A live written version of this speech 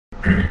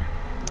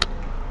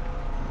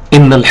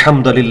إن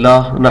الحمد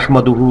لله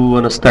نحمده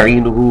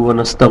ونستعينه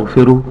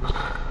ونستغفره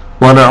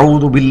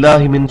ونعوذ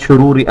بالله من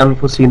شرور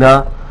أنفسنا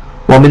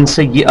ومن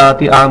سيئات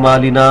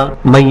أعمالنا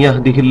من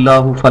يهده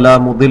الله فلا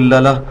مضل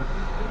له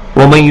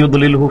ومن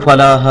يضلله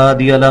فلا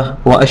هادي له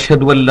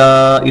وأشهد أن لا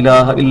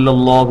إله إلا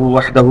الله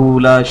وحده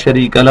لا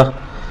شريك له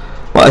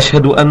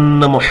وأشهد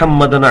أن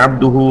محمدا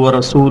عبده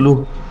ورسوله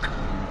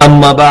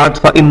أما بعد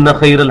فإن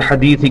خير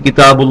الحديث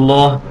كتاب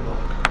الله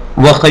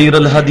وخير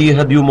الهدي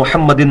هدي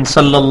محمد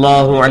صلى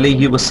الله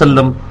عليه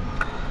وسلم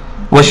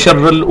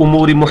وشر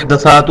الأمور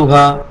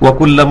محدثاتها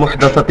وكل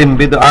محدثة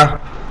بدعة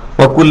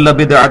وكل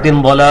بدعة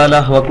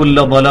ضلالة وكل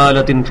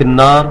ضلالة في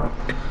النار.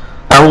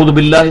 أعوذ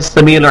بالله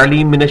السميع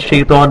العليم من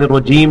الشيطان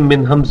الرجيم من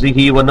همزه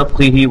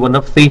ونفخه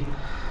ونفثه.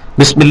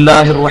 بسم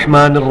الله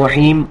الرحمن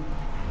الرحيم.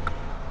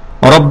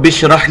 رب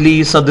اشرح لي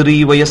صدري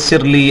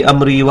ويسر لي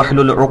أمري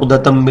واحلل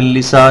عقدة من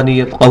لساني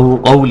يفقهوا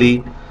قولي.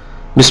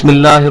 بسم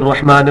الله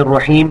الرحمن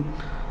الرحيم.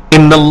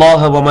 ان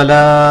اللہ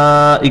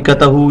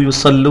وملائکتہ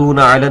یصلون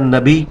علی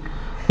النبی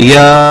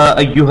یا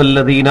ایہا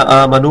الذین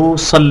آمنوا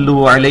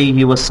صلوا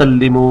علیہ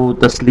وسلموا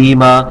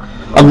تسلیما.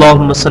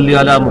 اللہم صل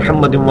علی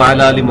محمد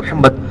وعلی آل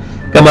محمد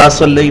کما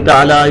صلیت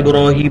علی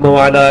ابراہیم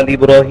وعلی آل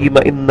ابراہیم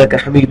انک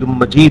حمید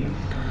مجید.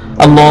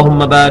 اللہم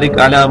بارک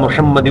علی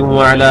محمد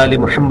وعلی آل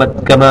محمد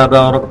کما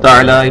بارکت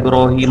علی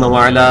ابراہیم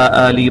وعلی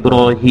آل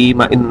ابراہیم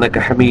انک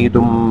حمید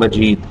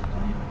مجید.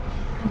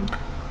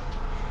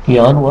 یہ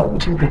آن ہوا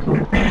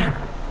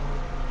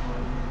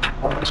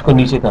اس کو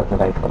نیچے کرتے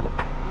رائٹ والے.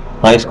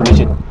 ہاں اس کو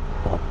نیچے کر.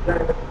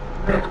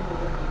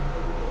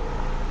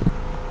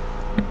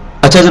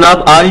 اچھا جناب،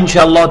 آج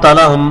انشاءاللہ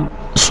تعالی ہم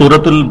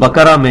سورۃ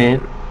البقرہ میں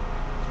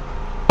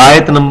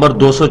آیت نمبر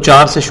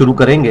 204 سے شروع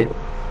کریں گے،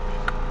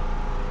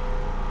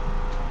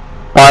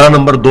 پارہ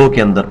نمبر 2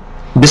 کے اندر.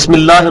 بسم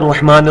اللہ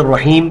الرحمن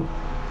الرحیم.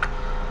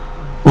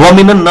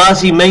 وَمِنَ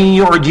النَّاسِ مَن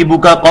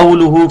يُعْجِبُكَ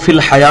قَوْلُهُ فِي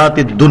الْحَيَاةِ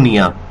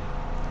الدُّنْيَا.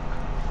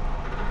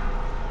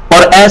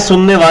 اور اے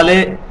سننے والے،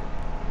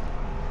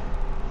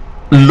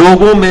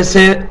 لوگوں میں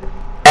سے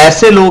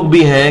ایسے لوگ بھی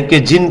ہیں کہ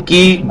جن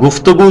کی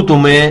گفتگو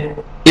تمہیں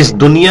اس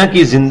دنیا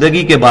کی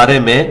زندگی کے بارے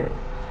میں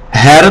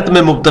حیرت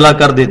میں مبتلا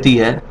کر دیتی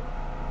ہے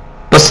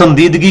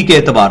پسندیدگی کے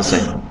اعتبار سے.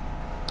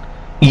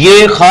 یہ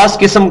خاص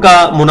قسم کا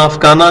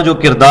منافقانہ جو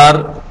کردار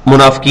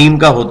منافقین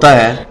کا ہوتا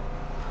ہے،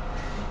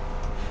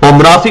 وہ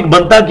منافق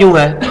بنتا کیوں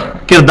ہے؟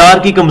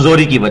 کردار کی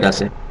کمزوری کی وجہ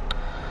سے.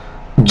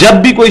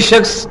 جب بھی کوئی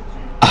شخص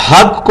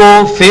حق کو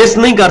فیس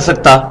نہیں کر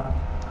سکتا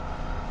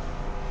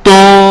تو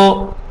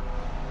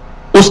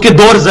اس کے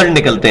دو رزلٹ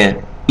نکلتے ہیں.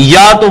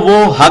 یا تو وہ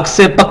حق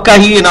سے پکا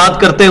ہی اناد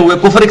کرتے ہوئے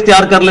کفر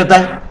اختیار کر لیتا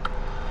ہے،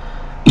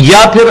 یا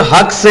پھر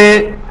حق سے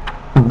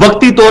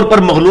وقتی طور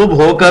پر مغلوب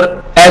ہو کر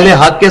اہل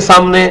حق کے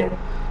سامنے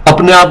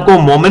اپنے آپ کو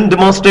مومن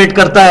ڈیمانسٹریٹ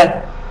کرتا ہے،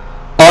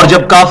 اور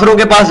جب کافروں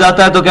کے پاس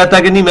جاتا ہے تو کہتا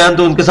ہے کہ نہیں، میں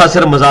تو ان کے ساتھ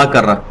صرف مذاق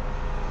کر رہا،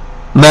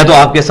 میں تو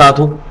آپ کے ساتھ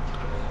ہوں.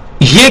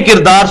 یہ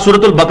کردار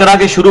سورۃ البقرہ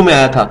کے شروع میں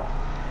آیا تھا.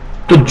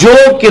 تو جو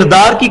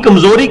کردار کی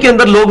کمزوری کے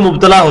اندر لوگ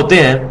مبتلا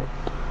ہوتے ہیں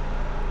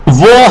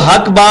وہ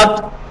حق بات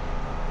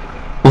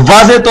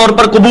واضح طور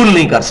پر قبول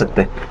نہیں کر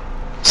سکتے.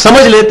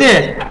 سمجھ لیتے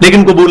ہیں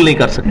لیکن قبول نہیں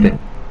کر سکتے.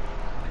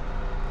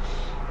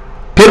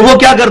 پھر وہ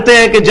کیا کرتے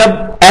ہیں کہ جب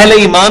اہل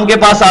ایمان کے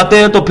پاس آتے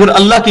ہیں تو پھر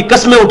اللہ کی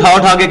قسمیں اٹھا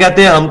اٹھا کے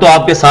کہتے ہیں ہم تو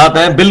آپ کے ساتھ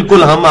ہیں،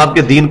 بالکل ہم آپ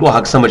کے دین کو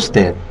حق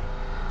سمجھتے ہیں.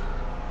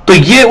 تو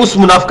یہ اس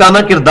منافقانہ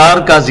کردار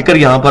کا ذکر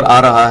یہاں پر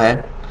آ رہا ہے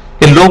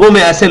کہ لوگوں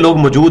میں ایسے لوگ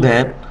موجود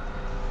ہیں.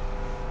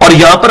 اور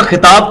یہاں پر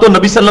خطاب تو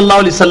نبی صلی اللہ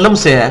علیہ وسلم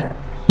سے ہے،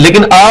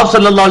 لیکن آپ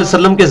صلی اللہ علیہ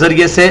وسلم کے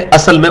ذریعے سے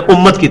اصل میں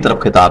امت کی طرف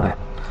خطاب ہے.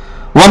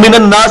 وَمِنَ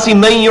النَّاسِ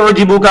مَن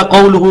يُعْجِبُكَ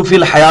قَوْلُهُ فِي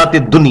الْحَيَاةِ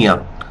الدُّنْيَا.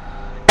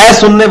 اے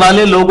سننے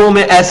والے، لوگوں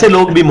میں ایسے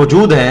لوگ بھی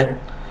موجود ہیں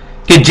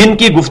کہ جن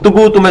کی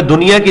گفتگو تمہیں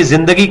دنیا کی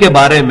زندگی کے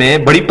بارے میں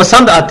بڑی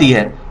پسند آتی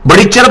ہے،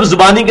 بڑی چرب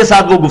زبانی کے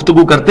ساتھ وہ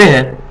گفتگو کرتے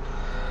ہیں.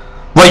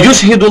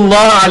 وَيُشْهِدُ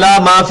اللَّهَ عَلَى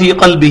مَا فِي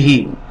قَلْبِهِ.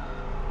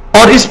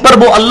 اور اس پر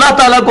وہ اللہ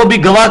تعالیٰ کو بھی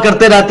گواہ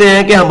کرتے رہتے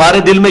ہیں کہ ہمارے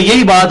دل میں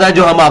یہی بات ہے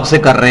جو ہم آپ سے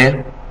کر رہے ہیں.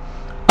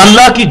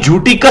 اللہ کی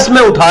جھوٹی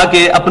قسمیں اٹھا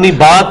کے اپنی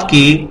بات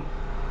کی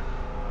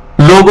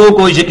لوگوں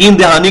کو یقین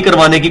دہانی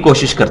کروانے کی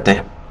کوشش کرتے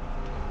ہیں.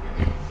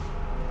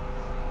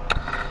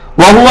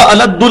 وَهُوَ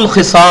أَلَدُّ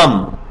الْخِصَامِ.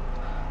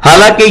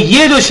 حالانکہ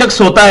یہ جو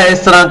شخص ہوتا ہے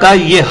اس طرح کا،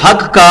 یہ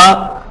حق کا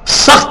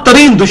سخت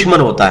ترین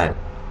دشمن ہوتا ہے.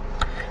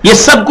 یہ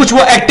سب کچھ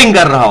وہ ایکٹنگ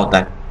کر رہا ہوتا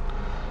ہے.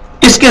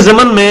 اس کے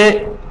ضمن میں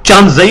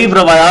چند ضعیف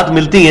روایات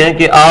ملتی ہیں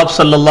کہ آپ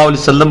صلی اللہ علیہ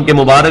وسلم کے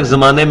مبارک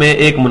زمانے میں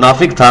ایک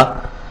منافق تھا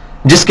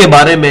جس کے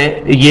بارے میں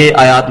یہ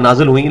آیات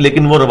نازل ہوئیں،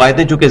 لیکن وہ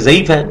روایتیں چونکہ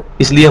ضعیف ہیں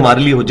اس لیے ہمارے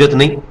لیے حجت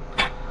نہیں.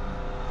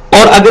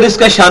 اور اگر اس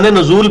کا شان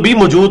نزول بھی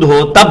موجود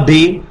ہو تب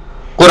بھی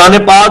قرآن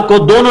پاک کو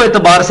دونوں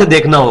اعتبار سے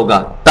دیکھنا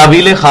ہوگا.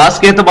 تعویل خاص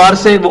کے اعتبار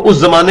سے وہ اس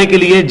زمانے کے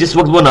لیے جس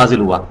وقت وہ نازل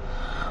ہوا،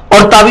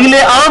 اور تعویل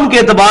عام کے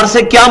اعتبار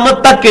سے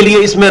قیامت تک کے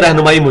لیے اس میں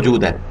رہنمائی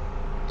موجود ہے.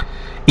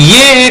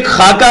 یہ ایک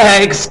خاکہ ہے،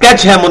 ایک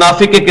سکیچ ہے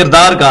منافق کے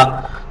کردار کا.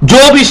 جو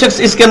بھی شخص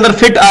اس کے اندر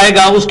فٹ آئے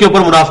گا اس کے اوپر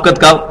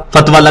منافقت کا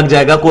فتویٰ لگ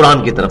جائے گا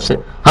قرآن کی طرف سے.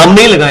 ہم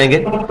نہیں لگائیں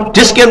گے.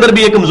 جس کے اندر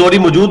بھی یہ کمزوری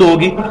موجود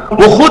ہوگی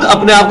وہ خود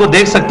اپنے آپ کو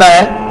دیکھ سکتا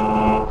ہے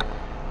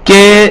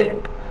کہ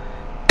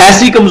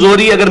ایسی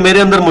کمزوری اگر میرے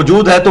اندر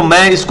موجود ہے تو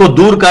میں اس کو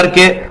دور کر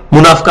کے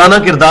منافقانہ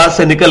کردار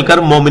سے نکل کر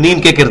مومنین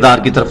کے کردار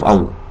کی طرف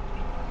آؤں.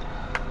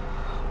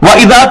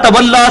 وَإِذَا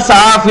تَوَلَّى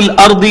سَعَى فِي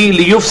الْأَرْضِ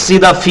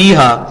لِيُفْسِدَ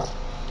فِيهَا،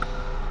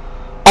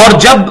 اور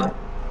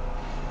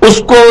جب اس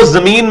کو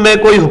زمین میں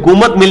کوئی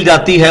حکومت مل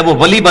جاتی ہے، وہ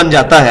ولی بن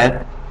جاتا ہے،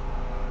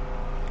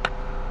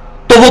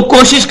 تو وہ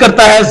کوشش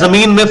کرتا ہے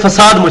زمین میں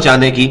فساد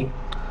مچانے کی.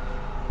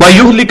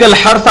 وَيُهْلِكَ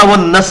الْحَرْثَ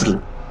وَالنَّسْلَ،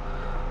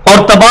 اور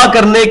تباہ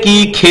کرنے کی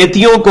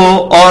کھیتیوں کو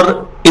اور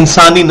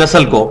انسانی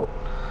نسل کو.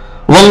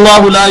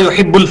 وَاللَّهُ لَا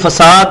يُحِبُّ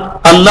الْفَسَاد،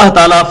 اللہ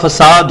تعالیٰ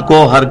فساد کو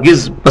ہرگز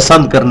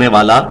پسند کرنے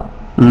والا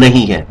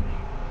نہیں ہے.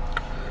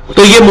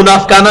 تو یہ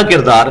منافقانہ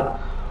کردار،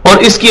 اور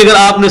اس کی اگر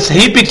آپ نے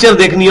صحیح پکچر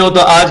دیکھنی ہو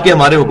تو آج کے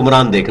ہمارے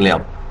حکمران دیکھ لیں.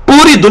 آپ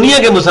پوری دنیا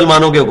کے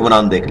مسلمانوں کے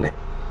حکمران دیکھ لیں.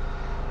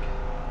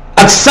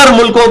 اکثر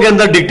ملکوں کے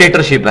اندر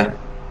ڈکٹیٹرشپ ہے.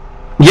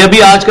 یہ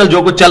بھی آج کل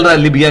جو کچھ چل رہا ہے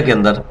لیبیا کے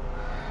اندر،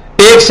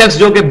 ایک شخص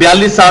جو کہ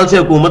 42 سال سے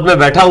حکومت میں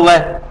بیٹھا ہوا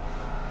ہے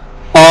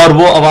اور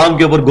وہ عوام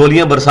کے اوپر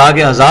گولیاں برسا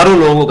کے ہزاروں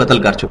لوگوں کو قتل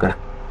کر چکا ہے.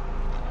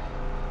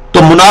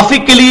 تو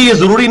منافق کے لیے یہ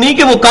ضروری نہیں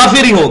کہ وہ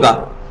کافر ہی ہوگا.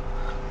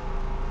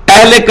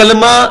 اہل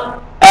کلمہ،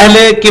 اہل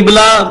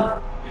قبلہ،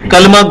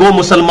 کلمہ گو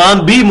مسلمان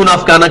بھی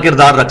منافقانہ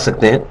کردار رکھ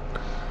سکتے ہیں.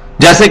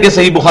 جیسے کہ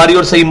صحیح بخاری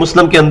اور صحیح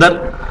مسلم کے اندر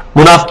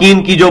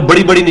منافقین کی جو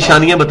بڑی بڑی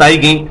نشانیاں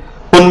بتائی گئیں،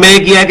 ان میں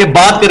ایک یہ ہے کہ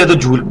بات کرے تو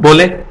جھوٹ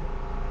بولے،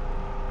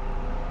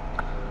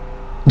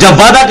 جب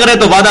وعدہ کرے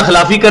تو وعدہ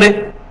خلافی کرے،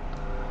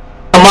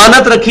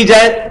 امانت رکھی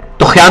جائے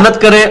تو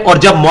خیانت کرے، اور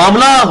جب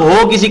معاملہ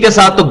ہو کسی کے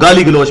ساتھ تو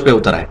گالی گلوچ پہ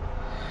اتر آئے.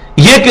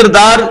 یہ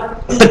کردار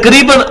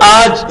تقریباً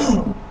آج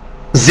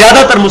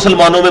زیادہ تر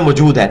مسلمانوں میں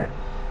موجود ہے،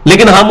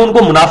 لیکن ہم ان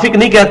کو منافق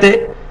نہیں کہتے،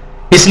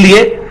 اس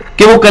لیے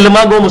کہ وہ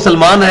کلمہ گو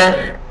مسلمان ہے،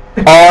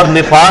 اور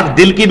نفاق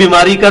دل کی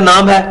بیماری کا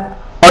نام ہے،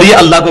 اور یہ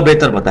اللہ کو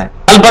بہتر پتہ ہے.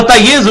 البتہ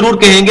یہ ضرور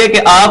کہیں گے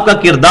کہ آپ کا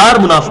کردار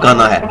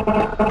منافقانہ ہے،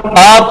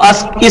 آپ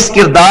اس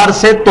کردار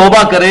سے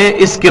توبہ کریں،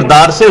 اس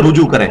کردار سے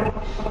رجوع کریں.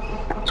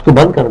 اس کو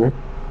بند کر دیں.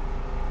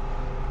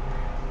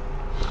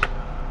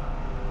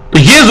 تو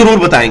یہ ضرور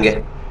بتائیں گے.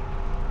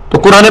 تو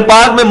قرآن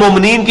پاک میں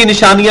مومنین کی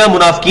نشانیاں،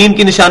 منافقین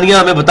کی نشانیاں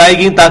ہمیں بتائی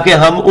گئیں تاکہ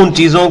ہم ان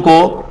چیزوں کو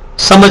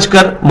سمجھ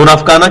کر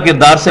منافقانہ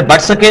کردار سے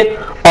بچ سکیں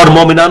اور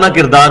مومنانہ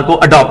کردار کو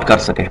اڈاپٹ کر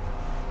سکیں.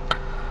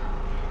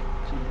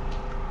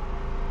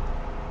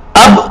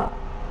 اب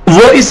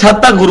وہ اس حد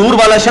تک غرور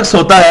والا شخص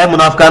ہوتا ہے،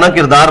 منافقانہ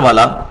کردار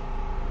والا.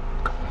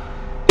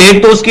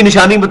 ایک تو اس کی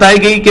نشانی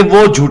بتائی گئی کہ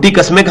وہ جھوٹی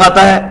قسمیں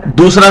کھاتا ہے،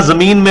 دوسرا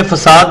زمین میں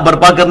فساد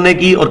برپا کرنے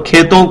کی اور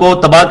کھیتوں کو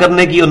تباہ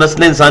کرنے کی اور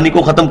نسل انسانی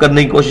کو ختم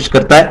کرنے کی کوشش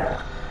کرتا ہے.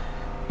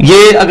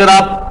 یہ اگر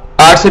آپ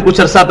آج سے کچھ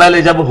عرصہ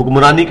پہلے جب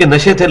حکمرانی کے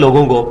نشے تھے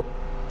لوگوں کو،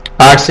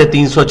 آج سے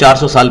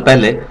 300-400 سال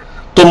پہلے،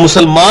 تو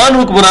مسلمان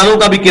حکمرانوں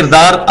کا بھی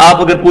کردار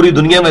آپ اگر پوری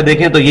دنیا میں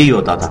دیکھیں تو یہی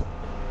ہوتا تھا،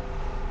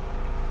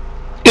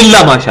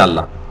 الا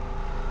ماشاءاللہ.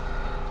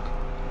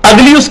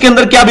 اگلی اس کے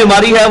اندر کیا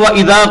بیماری ہے؟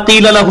 وَإِذَا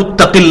قِيلَ لَهُ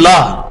اتَّقِ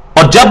اللَّهَ،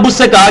 اور جب اس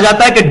سے کہا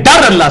جاتا ہے کہ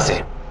ڈر اللہ سے،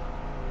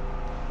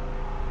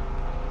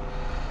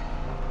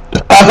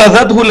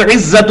 أَخَذَتْهُ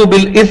الْعِزَّةُ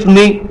بِالْإِثْمِ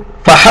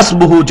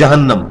فَحَسْبُهُ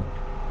جَهَنَّمُ،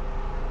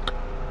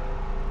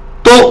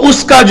 تو اس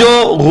کا جو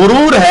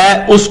غرور ہے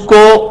اس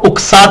کو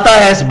اکساتا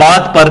ہے اس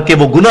بات پر کہ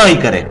وہ گناہ ہی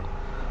کرے.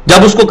 جب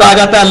اس کو کہا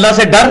جاتا ہے اللہ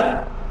سے ڈر،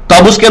 تو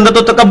اب اس کے اندر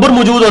تو تکبر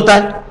موجود ہوتا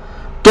ہے،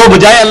 تو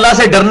بجائے اللہ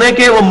سے ڈرنے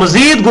کے وہ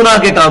مزید گناہ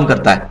کے کام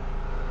کرتا ہے.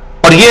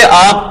 اور یہ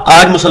آپ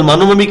آج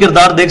مسلمانوں میں بھی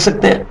کردار دیکھ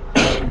سکتے ہیں.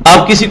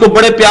 آپ کسی کو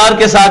بڑے پیار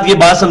کے ساتھ یہ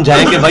بات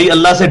سمجھائیں کہ بھائی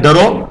اللہ سے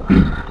ڈرو،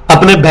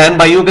 اپنے بہن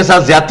بھائیوں کے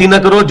ساتھ زیادتی نہ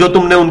کرو، جو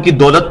تم نے ان کی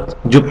دولت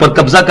جو پر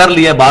قبضہ کر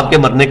لیا ہے باپ کے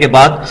مرنے کے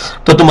بعد،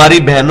 تو تمہاری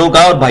بہنوں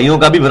کا اور بھائیوں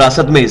کا بھی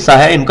وراثت میں حصہ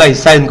ہے، ان کا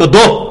حصہ ان کو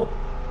دو.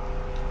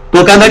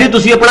 تو کہنا جی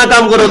تسی اپنا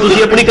کام کرو،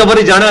 تسی اپنی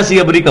قبر جانا، اسی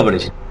اپنی قبر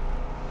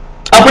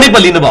اپنی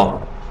پلی نبھاؤ.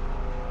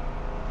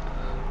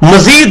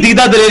 مزید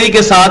دیدہ دلیری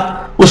کے ساتھ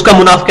اس کا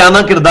منافقانہ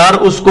کردار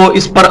اس کو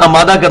اس پر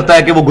آمادہ کرتا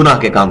ہے کہ وہ گناہ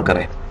کے کام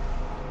کرے.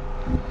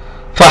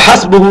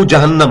 فحسبہ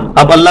جہنم،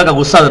 اب اللہ کا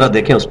غصہ ذرا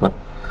دیکھیں اس پر.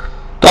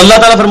 تو اللہ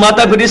تعالیٰ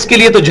فرماتا ہے پھر اس کے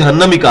لیے تو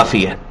جہنم ہی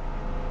کافی ہے.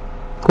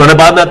 قرآن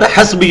بعد میں آتا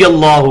ہے حسبی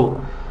اللہ،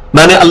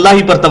 میں نے اللہ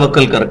ہی پر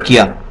توکل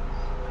کیا،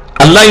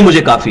 اللہ ہی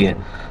مجھے کافی ہے.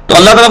 تو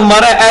اللہ تعالیٰ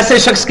ہمارا ایسے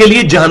شخص کے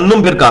لیے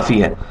جہنم پھر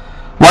کافی ہے.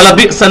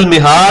 وَلَبِئْسَ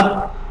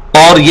الْمِہَادُ،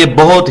 اور یہ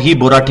بہت ہی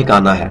برا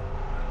ٹھکانہ ہے.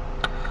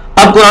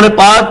 اب قرآن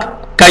پاک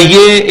کا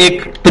یہ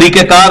ایک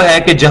طریقہ کار ہے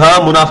کہ جہاں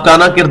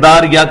منافقانہ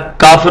کردار یا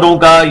کافروں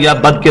کا یا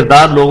بد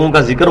کردار لوگوں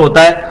کا ذکر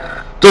ہوتا ہے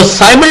تو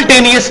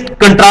سائملٹینیس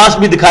کنٹراسٹ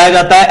بھی دکھایا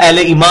جاتا ہے اہل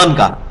ایمان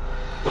کا،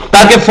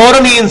 تاکہ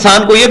فوراً ہی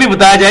انسان کو یہ بھی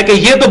بتایا جائے کہ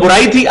یہ تو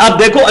برائی تھی، اب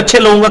دیکھو اچھے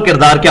لوگوں کا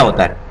کردار کیا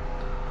ہوتا ہے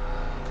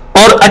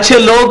اور اچھے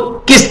لوگ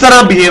کس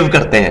طرح بہیو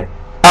کرتے ہیں.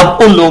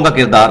 اب ان لوگوں کا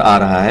کردار آ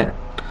رہا ہے.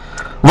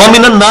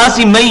 وَمِنَ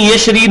النَّاسِ مَن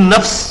يَشْرِي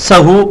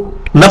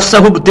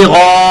نَفْسَهُ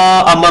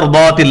ابْتِغَاءَ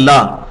مَرْضَاتِ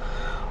اللَّهِ،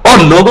 اور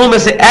لوگوں میں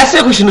سے ایسے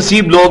خوش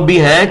نصیب لوگ بھی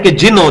ہیں کہ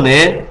جنہوں نے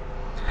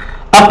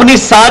اپنی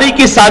ساری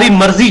کی ساری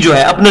مرضی جو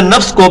ہے اپنے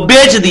نفس کو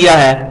بیچ دیا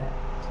ہے،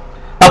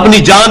 اپنی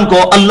جان کو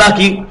اللہ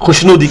کی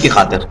خوشنودی کی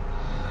خاطر،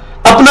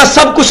 اپنا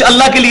سب کچھ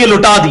اللہ کے لیے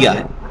لٹا دیا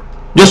ہے.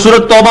 جو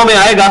سورۃ توبہ میں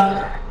آئے گا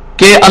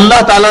کہ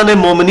اللہ تعالیٰ نے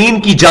مومنین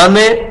کی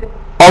جانیں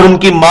اور ان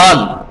کی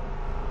مال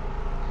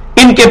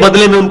ان کے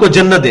بدلے میں ان کو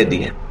جنت دے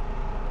دی ہے.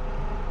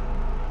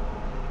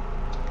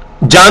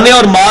 جانیں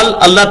اور مال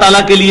اللہ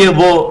تعالیٰ کے لیے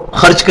وہ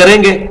خرچ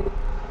کریں گے،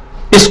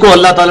 اس کو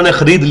اللہ تعالیٰ نے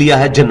خرید لیا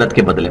ہے جنت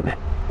کے بدلے میں.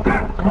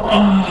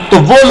 تو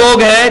وہ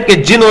لوگ ہیں کہ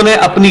جنہوں نے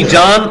اپنی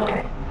جان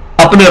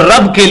اپنے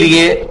رب کے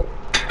لیے،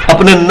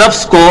 اپنے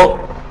نفس کو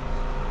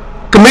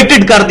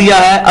کمیٹڈ کر دیا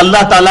ہے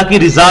اللہ تعالیٰ کی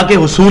رضا کے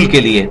حصول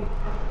کے لیے.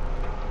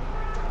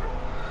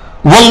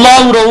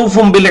 واللہ رؤوف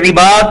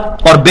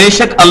بالعباد، اور بے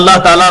شک اللہ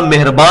تعالیٰ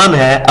مہربان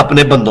ہے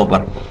اپنے بندوں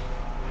پر.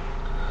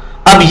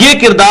 اب یہ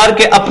کردار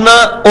کہ اپنا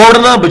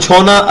اوڑھنا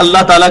بچھونا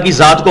اللہ تعالیٰ کی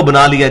ذات کو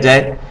بنا لیا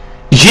جائے،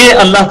 یہ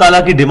اللہ تعالیٰ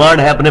کی ڈیمانڈ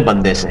ہے اپنے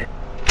بندے سے.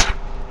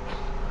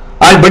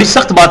 آج بڑی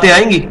سخت باتیں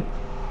آئیں گی،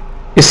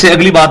 اس سے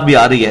اگلی بات بھی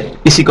آ رہی ہے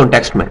اسی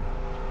کانٹیکسٹ میں.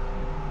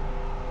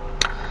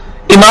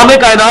 امام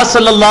کائنات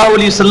صلی اللہ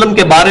علیہ وسلم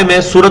کے بارے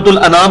میں سورۃ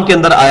الانعام کے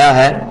اندر آیا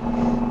ہے،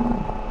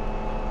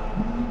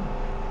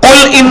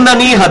 قل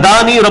اننی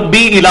ہدانی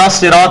ربی الی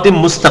صراط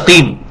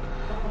مستقیم.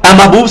 اے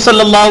محبوب صلی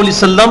اللہ علیہ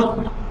وسلم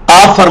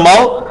آپ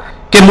فرماؤ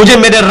کہ مجھے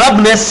میرے رب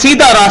نے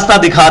سیدھا راستہ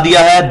دکھا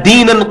دیا ہے،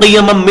 دینا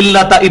قیما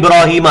ملت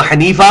ابراہیم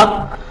حنیفہ،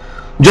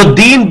 جو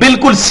دین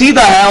بالکل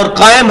سیدھا ہے اور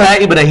قائم ہے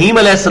ابراہیم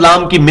علیہ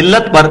السلام کی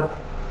ملت پر.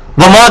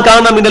 وما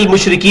کان من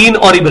المشرکین،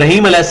 اور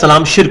ابراہیم علیہ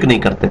السلام شرک نہیں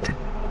کرتے تھے.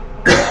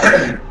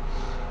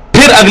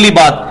 پھر اگلی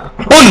بات،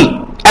 قل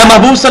اے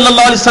محبوب صلی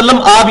اللہ علیہ وسلم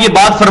آپ یہ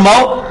بات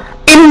فرماؤ،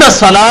 ان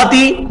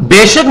صلاتی،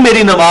 بے شک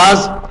میری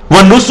نماز،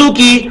 و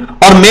نسکی،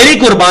 اور میری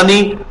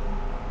قربانی،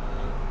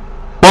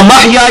 و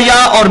محیایا،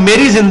 اور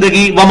میری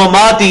زندگی، و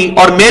مماتی،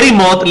 اور میری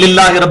موت،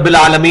 للہ رب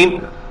العالمین،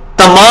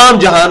 تمام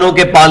جہانوں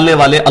کے پالنے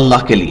والے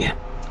اللہ کے لیے.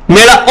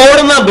 میرا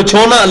اوڑھنا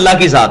بچھونا اللہ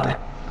کی ذات ہے،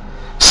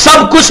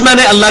 سب کچھ میں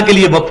نے اللہ کے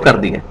لیے وقف کر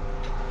دیا.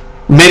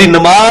 میری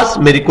نماز،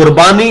 میری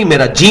قربانی،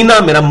 میرا جینا،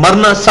 میرا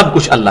مرنا، سب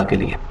کچھ اللہ کے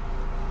لیے.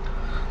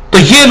 تو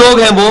یہ لوگ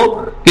ہیں وہ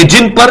کہ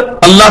جن پر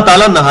اللہ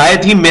تعالیٰ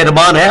نہایت ہی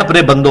مہربان ہے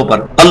اپنے بندوں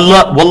پر.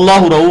 اللہ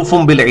واللہ رؤوف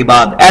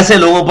بالعباد، ایسے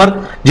لوگوں پر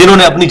جنہوں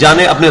نے اپنی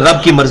جانیں اپنے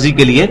رب کی مرضی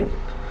کے لیے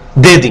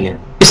دے دی ہیں.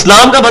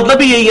 اسلام کا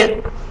مطلب ہی یہی ہے،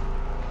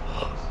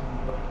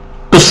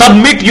 تو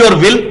سبمٹ یور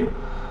ول،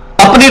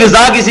 اپنی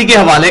رضا کسی کے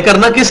حوالے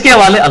کرنا. کس کے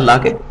حوالے؟ اللہ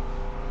کے.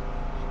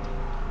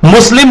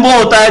 مسلم وہ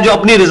ہوتا ہے جو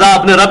اپنی رضا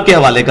اپنے رب کے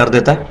حوالے کر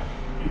دیتا ہے،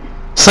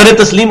 سر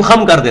تسلیم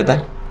خم کر دیتا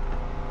ہے.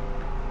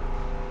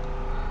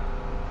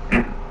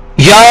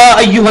 یا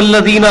ایھا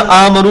الذین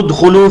آمنوا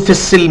ادخلوا فی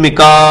السلم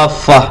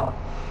کافہ،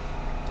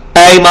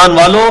 اے ایمان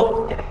والو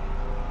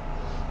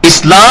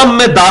اسلام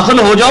میں داخل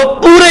ہو جاؤ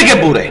پورے کے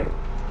پورے.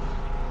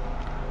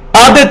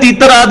 آدھے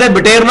تیتر آدھے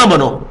بٹیر نہ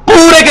بنو،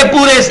 پورے کے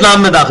پورے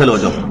اسلام میں داخل ہو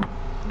جاؤ.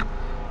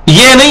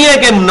 یہ نہیں ہے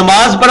کہ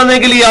نماز پڑھنے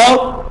کے لیے آؤ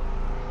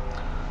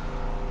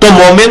تو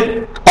مومن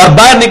اور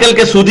باہر نکل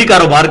کے سودی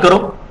کاروبار کرو،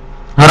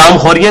 حرام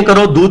خوریاں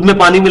کرو، دودھ میں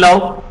پانی ملاؤ،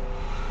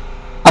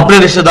 اپنے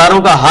رشتہ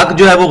داروں کا حق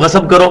جو ہے وہ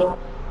غصب کرو،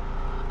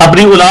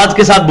 اپنی اولاد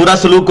کے ساتھ برا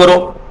سلوک کرو،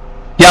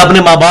 یا اپنے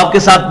ماں باپ کے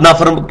ساتھ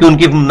ان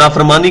کی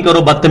نافرمانی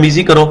کرو،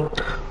 بدتمیزی کرو.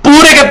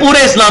 پورے کے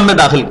پورے اسلام میں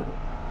داخل.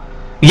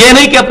 یہ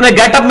نہیں کہ اپنے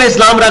گیٹ اپ میں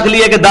اسلام رکھ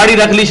لیا، کہ داڑھی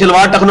رکھ لی،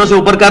 شلوار ٹخنوں سے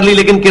اوپر کر لی،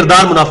 لیکن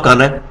کردار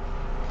منافقانہ ہے.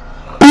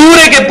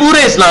 پورے کے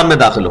پورے اسلام میں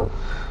داخل ہو.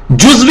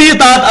 جزوی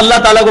اطاعت اللہ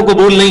تعالیٰ کو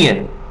قبول نہیں ہے،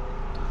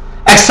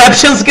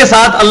 ایکسیپشنز کے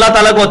ساتھ اللہ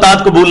تعالیٰ کو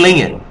اطاعت قبول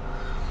نہیں ہے.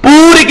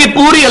 پوری کی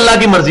پوری اللہ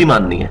کی مرضی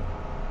ماننی ہے.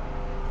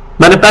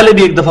 میں نے پہلے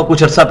بھی ایک دفعہ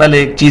کچھ عرصہ پہلے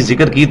ایک چیز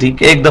ذکر کی تھی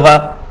کہ ایک دفعہ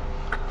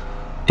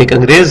ایک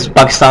انگریز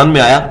پاکستان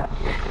میں آیا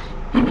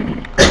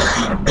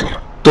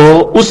تو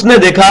اس نے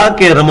دیکھا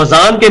کہ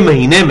رمضان کے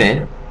مہینے میں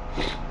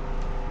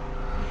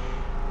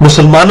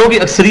مسلمانوں کی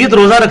اکثریت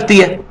روزہ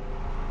رکھتی ہے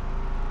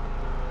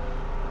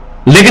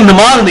لیکن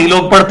نماز نہیں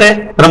لوگ پڑھتے.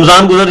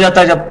 رمضان گزر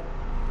جاتا ہے جب،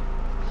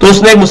 تو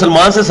اس نے ایک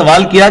مسلمان سے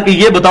سوال کیا کہ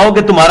یہ بتاؤ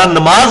کہ تمہارا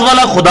نماز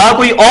والا خدا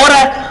کوئی اور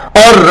ہے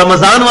اور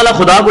رمضان والا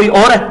خدا کوئی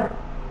اور ہے؟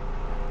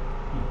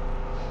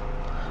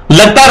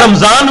 لگتا ہے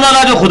رمضان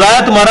والا جو خدا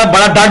ہے تمہارا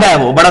بڑا ڈاڈا ہے،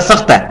 وہ بڑا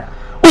سخت ہے،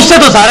 اس سے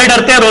تو سارے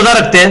ڈرتے ہیں، روزہ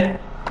رکھتے ہیں.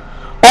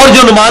 اور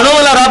جو نمازوں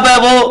والا رب ہے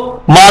وہ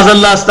معاذ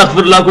اللہ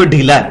استغفر اللہ کوئی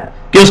ڈھیلا ہے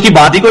کہ اس کی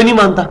بات ہی کوئی نہیں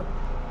مانتا.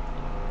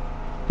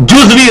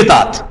 جزوی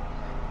اطاعت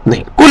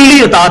نہیں،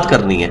 کلی اطاعت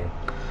کرنی ہے.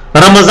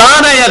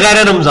 رمضان ہے یا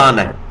غیر رمضان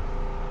ہے،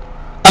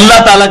 اللہ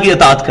تعالیٰ کی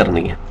اطاعت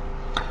کرنی ہے.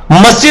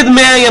 مسجد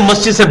میں ہے یا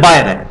مسجد سے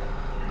باہر ہے،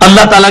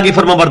 اللہ تعالیٰ کی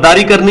فرما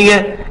برداری کرنی ہے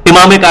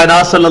امام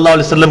کائنات صلی اللہ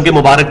علیہ وسلم کے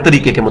مبارک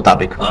طریقے کے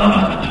مطابق.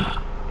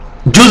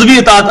 جزوی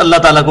اطاعت اللہ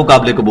تعالیٰ کو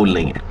قابل قبول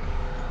نہیں ہے،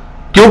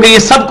 کیونکہ یہ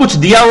سب کچھ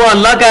دیا ہوا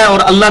اللہ کا ہے اور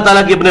اللہ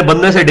تعالیٰ کی اپنے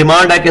بندے سے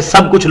ڈیمانڈ ہے کہ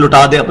سب کچھ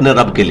لٹا دے اپنے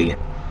رب کے لیے.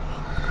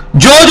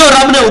 جو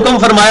رب نے حکم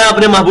فرمایا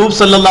اپنے محبوب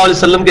صلی اللہ علیہ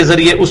وسلم کے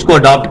ذریعے اس کو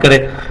اڈاپٹ کرے.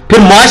 پھر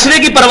معاشرے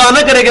کی پرواہ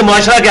نہ کرے کہ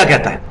معاشرہ کیا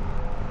کہتا ہے،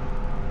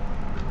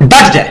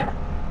 ڈٹ جائے،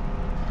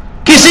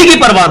 کسی کی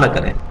پرواہ نہ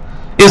کرے.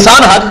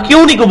 انسان حق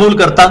کیوں نہیں قبول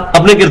کرتا؟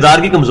 اپنے کردار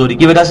کی کمزوری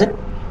کی وجہ سے.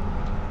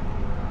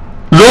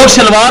 لوگ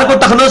شلوار کو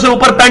ٹخنوں سے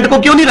اوپر پینٹ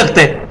کو کیوں نہیں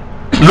رکھتے؟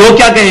 لوگ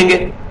کیا کہیں گے؟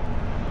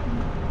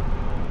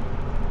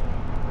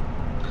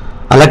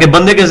 حالانکہ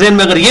بندے کے ذہن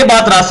میں اگر یہ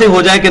بات راسخ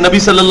ہو جائے کہ نبی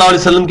صلی اللہ علیہ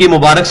وسلم کی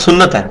مبارک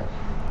سنت ہے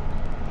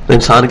تو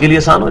انسان کے لیے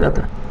آسان ہو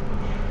جاتا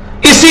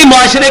ہے. اسی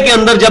معاشرے کے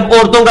اندر جب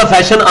عورتوں کا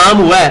فیشن عام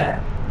ہوا ہے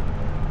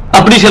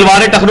اپنی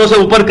شلواریں ٹخنوں سے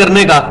اوپر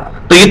کرنے کا،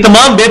 تو یہ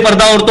تمام بے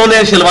پردہ عورتوں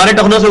نے شلواریں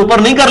ٹخنوں سے اوپر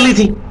نہیں کر لی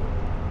تھی؟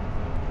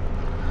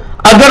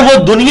 اگر وہ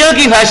دنیا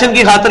کی فیشن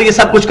کی خاطر یہ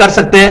سب کچھ کر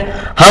سکتے ہیں،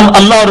 ہم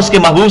اللہ اور اس کے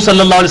محبوب صلی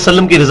اللہ علیہ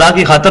وسلم کی رضا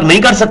کی خاطر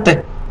نہیں کر سکتے؟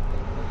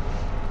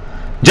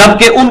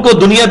 جبکہ ان کو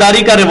دنیا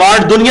داری کا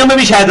ریوارڈ دنیا میں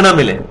بھی شاید نہ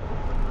ملے،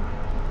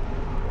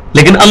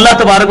 لیکن اللہ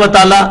تبارک و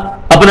تعالی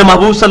اپنے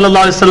محبوب صلی اللہ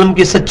علیہ وسلم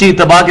کی سچی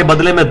اتباع کے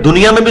بدلے میں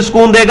دنیا میں بھی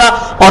سکون دے گا،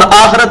 اور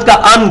آخرت کا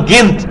ان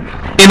گنت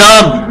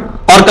انعام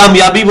اور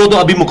کامیابی وہ تو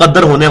ابھی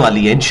مقدر ہونے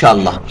والی ہے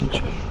انشاءاللہ۔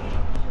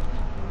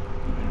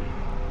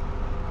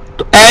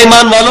 تو اے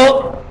ایمان والو،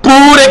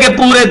 پورے کے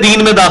پورے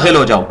دین میں داخل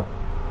ہو جاؤ،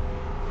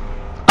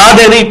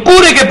 آدھے نہیں،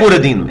 پورے کے پورے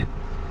دین میں۔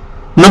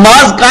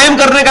 نماز قائم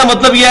کرنے کا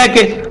مطلب یہ ہے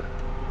کہ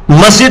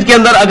مسجد کے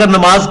اندر اگر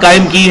نماز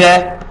قائم کی ہے،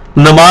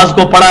 نماز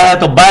کو پڑھا ہے،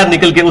 تو باہر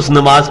نکل کے اس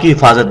نماز کی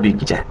حفاظت بھی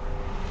کی جائے۔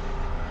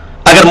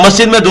 اگر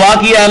مسجد میں دعا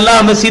کی ہے اللہ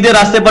ہمیں سیدھے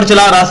راستے پر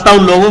چلا، راستہ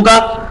ان لوگوں کا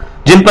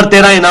جن پر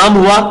تیرا انعام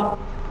ہوا،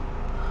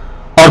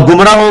 اور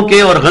گمراہوں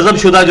کے اور غضب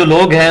شدہ جو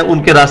لوگ ہیں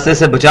ان کے راستے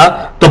سے بچا،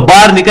 تو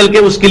باہر نکل کے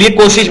اس کے لیے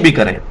کوشش بھی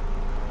کریں۔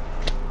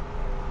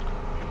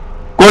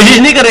 کوشش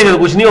نہیں کریں گے تو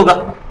کچھ نہیں ہوگا۔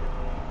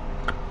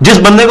 جس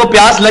بندے کو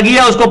پیاس لگی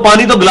ہے اس کو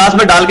پانی تو گلاس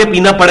میں ڈال کے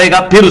پینا پڑے گا،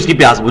 پھر اس کی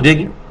پیاس بجھے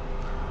گی۔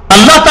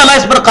 اللہ تعالیٰ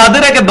اس پر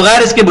قادر ہے کہ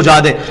بغیر اس کے بجھا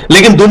دے،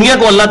 لیکن دنیا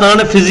کو اللہ تعالیٰ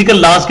نے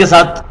فزیکل لاز کے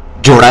ساتھ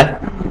جوڑا ہے۔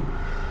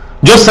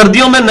 جو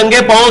سردیوں میں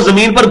ننگے پاؤں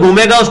زمین پر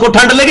گھومے گا اس کو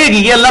ٹھنڈ لگے گی،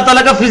 یہ اللہ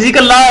تعالیٰ کا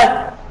فزیکل لا ہے،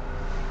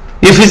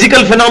 یہ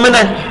فزیکل فینومین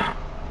ہے۔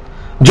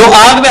 جو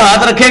آگ میں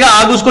ہاتھ رکھے گا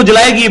آگ اس کو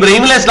جلائے گی۔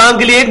 ابراہیم علیہ السلام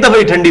کے لیے ایک دفعہ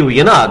ہی ٹھنڈی ہوئی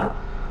ہے نا آگ،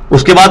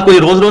 اس کے بعد کوئی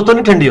روز روز تو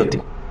نہیں ٹھنڈی ہوتی۔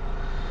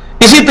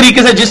 اسی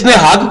طریقے سے جس نے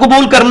حق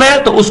قبول کرنا ہے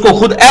تو اس کو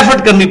خود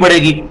ایفرٹ کرنی پڑے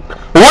گی۔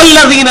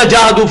 وَالَّذِينَ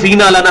جَاهَدُوا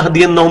فِينَا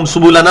لَنَهْدِيَنَّهُمْ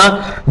سُبُلَنَا،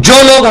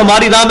 جو لوگ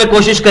ہماری راہ میں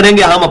کوشش کریں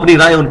گے ہم اپنی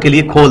راہیں ان کے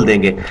لیے کھول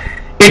دیں گے۔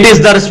 It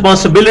is the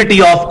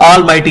responsibility of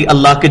all mighty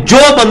اللہ، کہ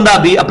جو بندہ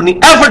بھی اپنی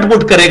ایفرٹ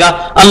پٹ کرے گا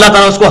اللہ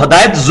تعالیٰ اس کو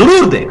ہدایت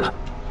ضرور دے گا،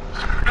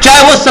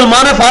 چاہے وہ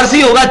سلمان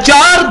فارسی ہوگا۔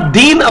 4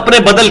 دین اپنے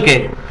بدل کے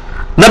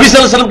نبی صلی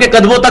اللہ علیہ وسلم کے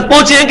قدموں تک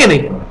پہنچے ہیں کہ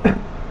نہیں؟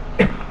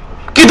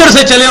 کدھر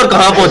سے چلے اور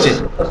کہاں پہنچے؟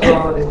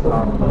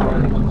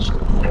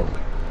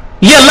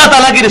 یہ اللہ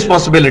تعالیٰ کی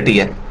رسپانسبلٹی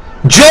ہے۔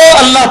 جو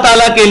اللہ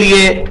تعالیٰ کے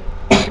لیے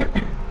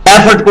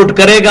ایفرٹ پٹ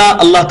کرے گا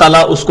اللہ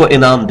تعالیٰ اس کو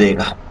انعام دے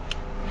گا،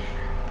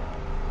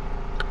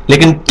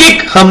 لیکن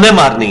کک ہم نے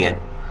مارنی ہے۔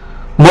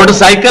 موٹر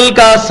سائیکل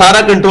کا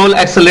سارا کنٹرول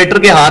ایکسیلیٹر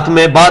کے ہاتھ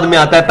میں بعد میں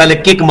آتا ہے، پہلے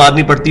کک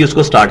مارنی پڑتی ہے اس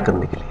کو سٹارٹ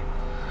کرنے کے لیے۔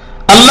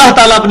 اللہ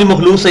تعالیٰ اپنی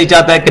مخلوق سے ہی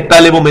چاہتا ہے کہ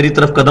پہلے وہ میری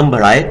طرف قدم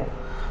بڑھائے،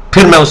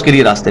 پھر میں اس کے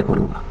لیے راستے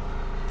کھولوں گا،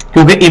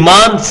 کیونکہ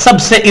ایمان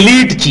سب سے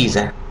ایلیٹ چیز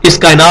ہے، اس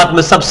کائنات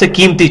میں سب سے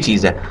قیمتی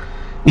چیز ہے۔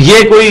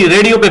 یہ کوئی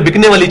ریڈیو پہ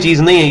بکنے والی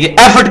چیز نہیں ہے، یہ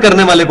ایفرٹ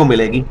کرنے والے کو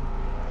ملے گی،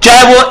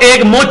 چاہے وہ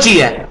ایک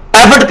موچی ہے،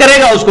 ایفرٹ کرے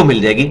گا اس کو مل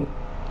جائے گی۔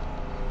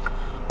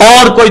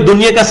 اور کوئی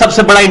دنیا کا سب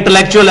سے بڑا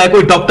انٹلیکچوئل ہے،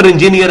 کوئی ڈاکٹر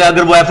انجینئر ہے،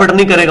 اگر وہ ایفرٹ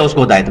نہیں کرے گا اس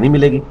کو ہدایت نہیں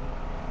ملے گی۔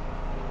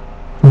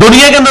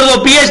 دنیا کے اندر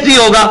وہ پی ایچ ڈی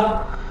ہوگا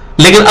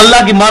لیکن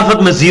اللہ کی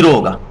معرفت میں زیرو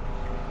ہوگا۔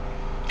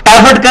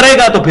 ایفرٹ کرے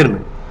گا تو پھر میں،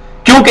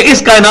 کیونکہ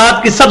اس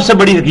کائنات کی سب سے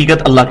بڑی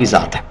حقیقت اللہ کی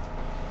ذات ہے،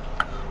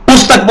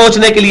 اس تک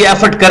پہنچنے کے لیے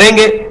ایفرٹ کریں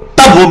گے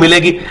تب وہ ملے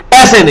گی،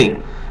 ایسے نہیں۔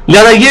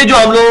 لہذا یہ جو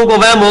ہم لوگوں کو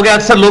وہم ہو گیا،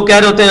 اکثر لوگ کہہ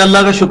رہے ہوتے ہیں اللہ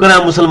کا شکر ہے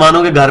ہم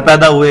مسلمانوں کے گھر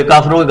پیدا ہوئے،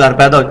 کافروں کے گھر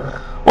پیدا ہوئے۔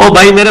 او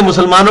بھائی میرے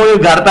مسلمانوں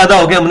کے گھر پیدا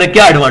ہو کے ہم نے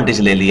کیا ایڈوانٹیج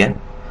لے لیا ہے؟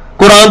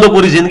 قرآن تو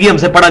پوری زندگی ہم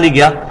سے پڑھا نہیں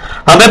گیا،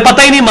 ہمیں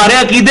پتہ ہی نہیں، ہمارے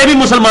عقیدے بھی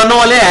مسلمانوں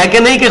والے ہیں کہ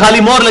نہیں، کہ خالی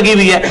مہر لگی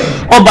ہوئی ہے۔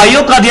 اور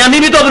بھائیوں قادیانی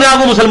بھی تو اپنے آپ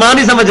کو مسلمان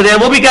ہی سمجھ رہے ہیں،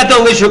 وہ بھی کہتے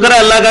ہوں گے شکر ہے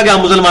اللہ کا کہ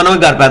ہم مسلمانوں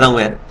کے گھر پیدا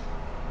ہوئے ہیں۔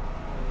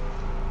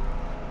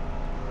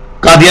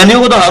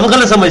 قادیانیوں کو تو ہم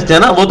غلط سمجھتے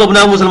ہیں نا، وہ تو اپنے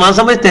آپ مسلمان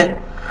سمجھتے ہیں۔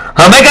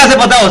 ہمیں کیسے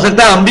پتا ہو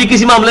سکتا ہے ہم بھی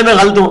کسی معاملے میں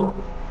غلط ہوں؟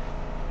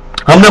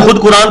 ہم نے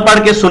خود قرآن پڑھ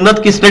کے،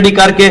 سنت کی اسٹڈی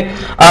کر کے،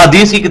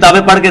 حدیث کی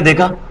کتابیں پڑھ کے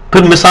دیکھا،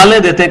 پھر مثالیں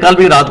دیتے ہیں۔ کل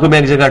بھی رات کو میں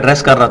ایک جگہ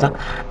ایڈریس کر رہا تھا،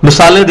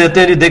 مثالیں دیتے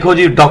ہیں جی دیکھو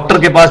جی ڈاکٹر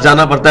کے پاس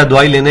جانا پڑتا ہے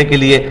دوائی لینے کے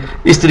لیے،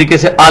 اس طریقے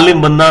سے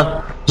عالم بننا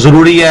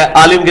ضروری ہے،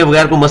 عالم کے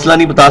بغیر کوئی مسئلہ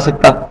نہیں بتا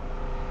سکتا۔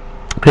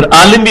 پھر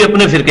عالم بھی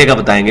اپنے فرقے کا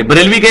بتائیں گے،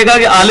 بریلوی کہے گا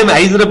کہ عالم ہے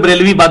ہی صرف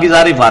بریلوی، باقی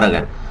سارے فارغ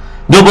ہیں۔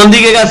 دیوبندی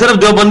کہے گا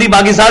صرف دیوبندی،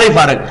 باقی سارے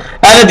فارغ۔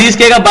 اہل حدیث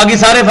کہے گا باقی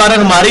سارے فارغ،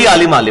 ہماری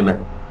عالم عالم ہے۔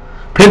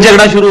 پھر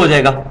جھگڑا شروع ہو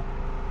جائے گا۔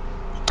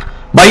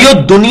 بھائیو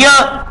دنیا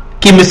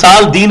کی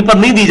مثال دین پر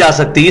نہیں دی جا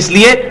سکتی، اس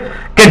لیے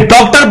کہ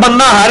ڈاکٹر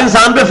بننا ہر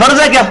انسان پہ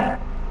فرض ہے کیا؟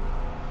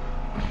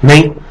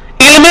 نہیں۔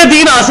 علم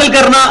دین حاصل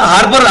کرنا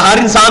ہر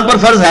انسان پر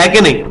فرض ہے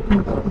کہ نہیں؟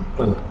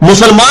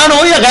 مسلمان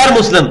ہو یا غیر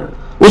مسلم،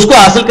 اس کو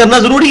حاصل کرنا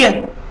ضروری ہے۔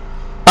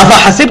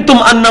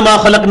 افحسبتم انما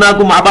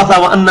خلقناکم عبثا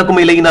وانکم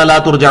الینا لا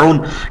ترجعون،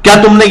 کیا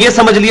تم نے یہ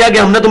سمجھ لیا کہ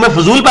ہم نے تمہیں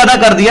فضول پیدا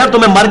کر دیا اور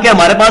تمہیں مر کے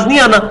ہمارے پاس نہیں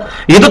آنا؟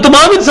 یہ تو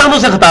تمام انسانوں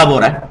سے خطاب ہو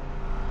رہا ہے،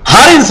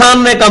 ہر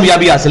انسان نے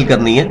کامیابی حاصل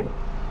کرنی ہے،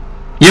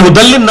 یہ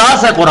ہدی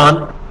للناس ہے قرآن۔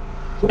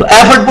 تو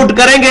ایفرٹ پٹ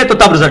کریں گے تو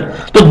تب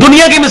رزلٹ۔ تو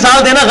دنیا کی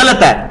مثال دینا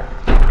غلط ہے،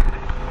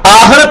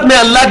 آخرت میں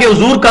اللہ کے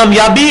حضور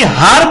کامیابی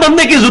ہر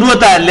بندے کی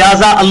ضرورت ہے،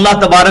 لہذا اللہ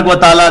تبارک و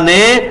تعالیٰ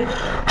نے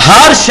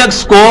ہر شخص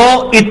کو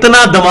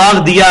اتنا دماغ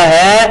دیا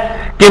ہے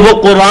کہ وہ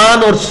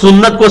قرآن اور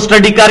سنت کو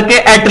اسٹڈی کر کے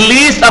ایٹ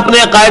لیسٹ اپنے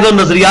عقائد و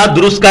نظریات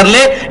درست کر لے۔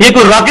 یہ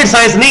کوئی راکٹ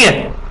سائنس نہیں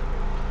ہے،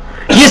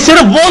 یہ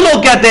صرف وہ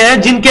لوگ کہتے ہیں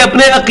جن کے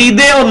اپنے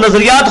عقیدے اور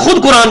نظریات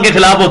خود قرآن کے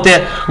خلاف ہوتے ہیں.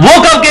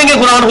 وہ کب کہیں گے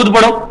قرآن خود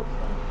پڑھو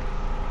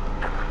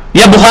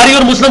یا بخاری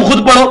اور مسلم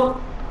خود پڑھو؟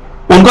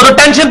 ان کو تو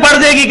ٹینشن پڑ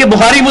جائے گی کہ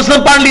بخاری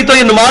مسلم پڑھ لی تو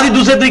یہ نماز ہی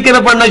دوسرے طریقے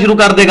میں پڑھنا شروع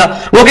کر دے گا.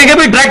 وہ کہیں گے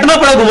بھائی ڈائریکٹ نہ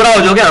پڑھو گمراہ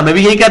ہو جاؤ گے. ہمیں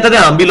بھی یہی کہتے تھے,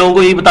 ہم بھی لوگوں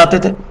کو یہی بتاتے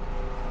تھے.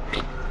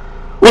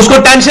 اس کو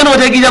ٹینشن ہو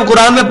جائے گی جب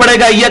قرآن میں پڑھے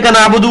گا ایاک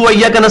نعبد و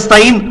ایاک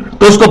نستعین,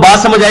 تو اس کو بات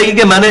سمجھ آئے گی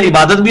کہ میں نے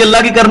عبادت بھی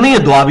اللہ کی کرنی ہے,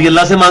 دعا بھی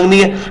اللہ سے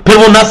مانگنی ہے. پھر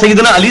وہ نہ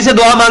سیدنا علی سے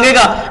دعا مانگے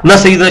گا نہ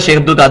سیدنا شیخ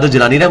عبد القادر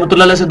جیلانی رحمۃ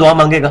اللہ علیہ سے دعا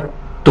مانگے گا.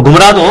 تو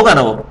گمراہ تو ہوگا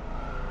نا وہ,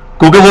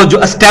 کیونکہ وہ جو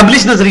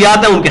اسٹیبلش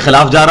نظریات ہیں ان کے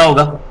خلاف جا رہا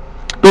ہوگا.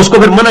 تو اس کو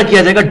پھر منع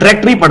کیا جائے گا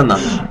ڈائریکٹ نہیں پڑھنا,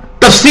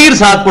 تفسیر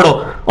ساتھ پڑھو.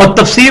 اور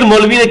تفسیر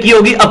مولوی نے کی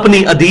ہوگی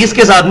اپنی حدیث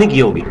کے ساتھ نہیں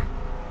کی ہوگی,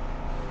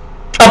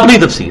 اپنی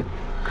تفسیر.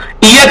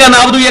 ایاک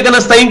نعبد و ایاک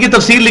نستعین کی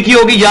تفسیر لکھی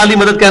ہوگی, یا علی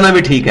مدد کہنا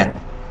بھی ٹھیک ہے,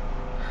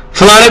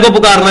 فلانے کو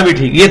پکارنا بھی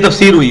ٹھیک, یہ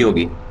تفسیر ہوئی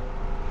ہوگی,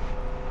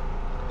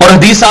 اور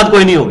حدیث ساتھ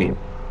کوئی نہیں ہوگی.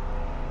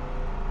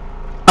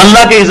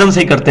 اللہ کے اذن سے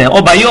ہی کرتے ہیں.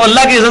 اور بھائیو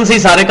اللہ کے اذن سے ہی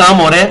سارے کام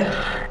ہو رہے ہیں.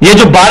 یہ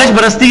جو بارش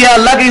برستی ہے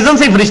اللہ کے اذن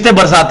سے ہی فرشتے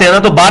برساتے ہیں نا,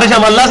 تو بارش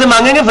ہم اللہ سے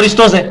مانگیں گے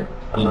فرشتوں سے؟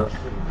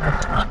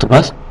 تو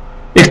بس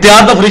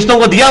اختیار تو فرشتوں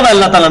کو دیا ہوا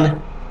اللہ تعالیٰ نے.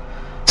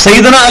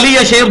 سیدنا علی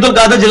یا شیخ عبد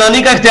القادر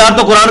جیلانی کا اختیار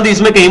تو قرآن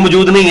حدیث میں کہیں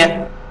موجود نہیں ہے.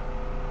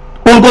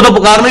 ان کو تو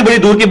پکارنا ہی بڑی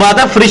دور کی بات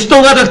ہے.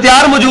 فرشتوں کا تو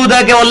اختیار موجود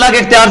ہے کہ وہ اللہ کے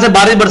اختیار سے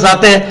بارش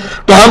برساتے ہیں.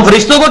 تو ہم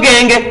فرشتوں کو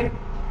کہیں گے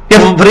کہ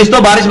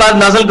فرشتوں بارش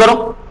نازل کرو؟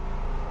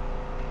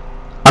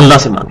 اللہ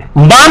سے مانگے.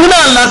 مانگنا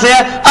اللہ سے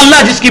ہے,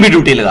 اللہ جس کی بھی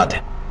ڈیوٹی لگاتے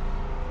ہیں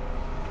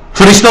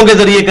فرشتوں کے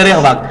ذریعے کرے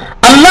ہوا.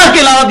 اللہ کے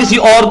علاوہ کسی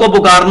اور کو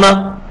پکارنا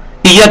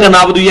ایاک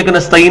نعبد و ایاک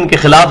نستعین کے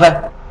خلاف ہے.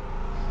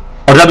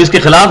 اور جب اس کے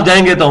خلاف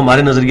جائیں گے تو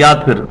ہمارے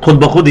نظریات پھر خود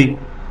بخود ہی,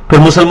 پھر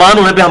مسلمان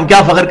ہونے پہ ہم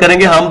کیا فخر کریں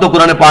گے؟ ہم تو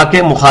قرآن پاک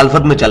کے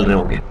مخالفت میں چل رہے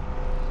ہوں گے.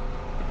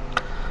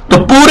 تو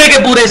پورے کے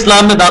پورے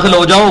اسلام میں داخل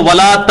ہو جاؤ.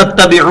 وَلَا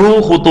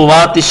تَتَّبِعُوا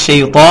خُطُوَاتِ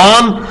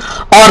الشَّيْطَانِ,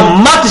 اور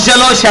مت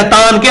چلو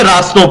شیطان کے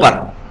راستوں پر.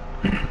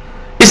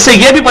 اس سے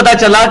یہ بھی پتا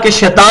چلا کہ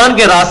شیطان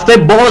کے راستے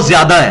بہت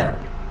زیادہ ہیں.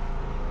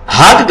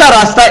 حق کا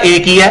راستہ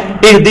ایک ہی ہے,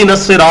 اہدنا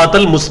الصراط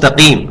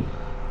المستقیم,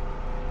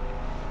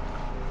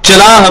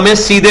 چلا ہمیں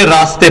سیدھے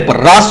راستے پر,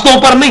 راستوں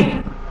پر نہیں.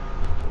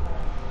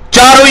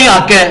 چاروں ہی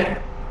حق ہے,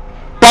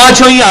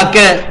 پانچوں ہی حق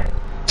ہے,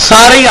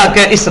 سارے ہی حق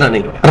ہے, اس طرح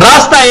نہیں.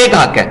 راستہ ایک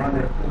حق ہے,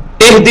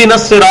 اہدنا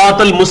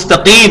الصراط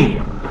المستقیم,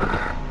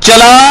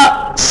 چلا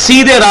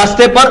سیدھے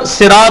راستے پر.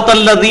 صراط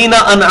الذین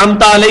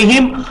انعمت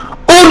علیہم,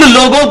 ان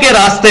لوگوں کے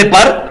راستے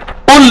پر,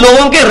 ان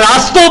لوگوں کے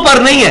راستوں پر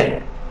نہیں ہے,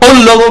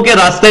 ان لوگوں کے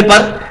راستے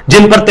پر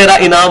جن پر تیرا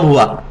انعام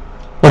ہوا.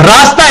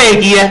 راستہ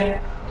ایک ہی ہے,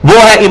 وہ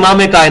ہے امام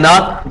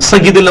کائنات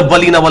سید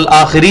الاولین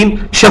والآخرین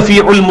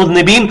شفیع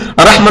المذنبین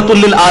رحمت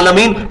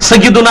للعالمین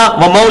سیدنا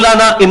و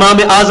مولانا امام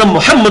اعظم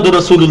محمد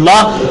رسول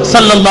اللہ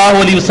صلی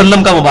اللہ علیہ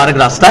وسلم کا مبارک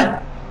راستہ ہے.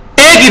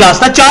 ایک ہی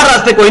راستہ, چار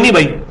راستے کوئی نہیں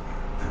بھائی,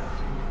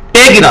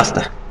 ایک ہی راستہ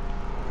ہے,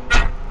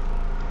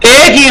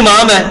 ایک ہی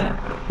امام ہے,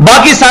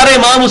 باقی سارے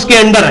امام اس کے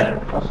انڈر ہیں.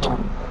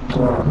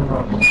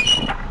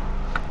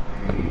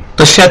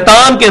 تو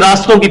شیطان کے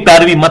راستوں کی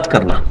پیروی مت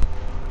کرنا.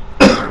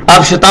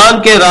 اب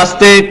شیطان کے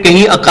راستے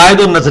کہیں عقائد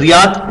اور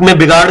نظریات میں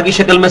بگاڑ کی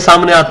شکل میں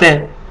سامنے آتے ہیں.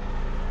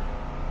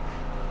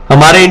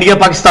 ہمارے انڈیا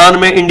پاکستان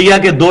میں انڈیا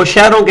کے 2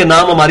 شہروں کے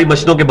نام ہماری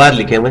مسجدوں کے باہر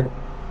لکھے ہوئے,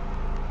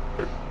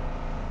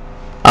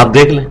 آپ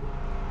دیکھ لیں.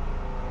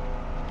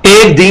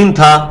 ایک دین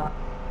تھا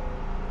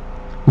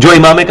جو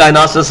امام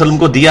کائنات صلی اللہ علیہ وسلم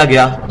کو دیا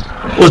گیا,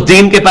 اس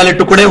دین کے پہلے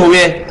ٹکڑے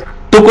ہوئے,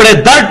 ٹکڑے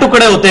در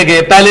ٹکڑے ہوتے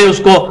گئے. پہلے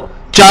اس کو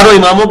چاروں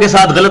اماموں کے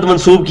ساتھ غلط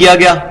منسوب کیا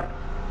گیا,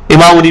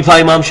 امام حنیفہ,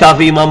 امام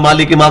شافعی, امام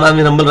مالک, امام احمد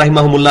بن حنبل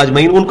رحمہم اللہ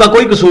اجمعین. ان کا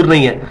کوئی قصور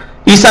نہیں ہے.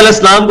 عیسیٰ علیہ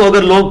السلام کو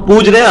اگر لوگ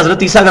پوج رہے ہیں,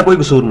 حضرت عیسیٰ کا کوئی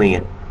قصور نہیں ہے.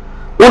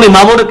 ان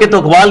اماموں کے تو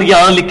اقوال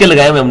یہاں لکھ کے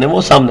لگائے ہوئے ہم نے,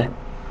 وہ سامنے.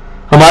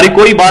 ہماری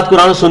کوئی بات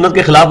قرآن و سنت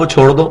کے خلاف وہ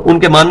چھوڑ دو. ان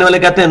کے ماننے والے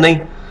کہتے ہیں نہیں,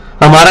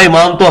 ہمارا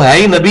امام تو ہے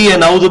ہی نبی ہے,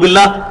 نعوذ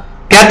باللہ,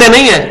 کہتے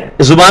نہیں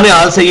ہے زبان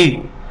حال سے ہی,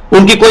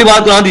 ان کی کوئی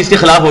بات قرآن حدیث کے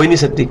خلاف ہو ہی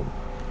نہیں سکتی,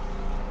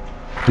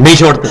 نہیں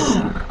چھوڑتے.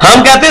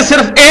 ہم کہتے ہیں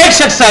صرف ایک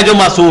شخص ہے جو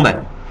معصوم ہے,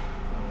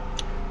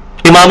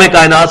 امام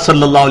کائنات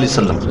صلی اللہ علیہ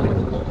وسلم.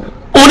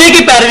 انہی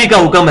کی پیروی کا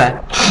حکم ہے.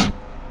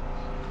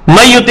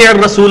 من یطع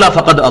الرسول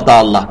فقد اطاع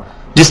اللہ,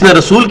 جس نے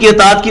رسول کی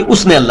اطاعت کی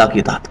اس نے اللہ کی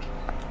اطاعت کی.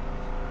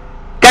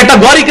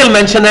 کیٹاگوریکل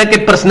مینشن ہے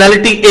کہ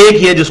پرسنالٹی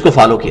ایک ہی ہے جس کو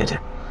فالو کیا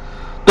جائے.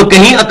 تو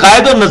کہیں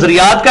عقائد اور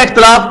نظریات کا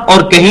اختلاف,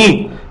 اور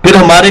کہیں پھر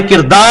ہمارے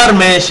کردار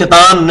میں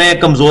شیطان نے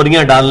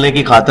کمزوریاں ڈالنے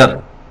کی خاطر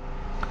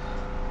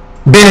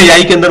بے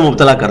حیائی کے اندر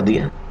مبتلا کر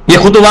دیا. یہ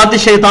خطوات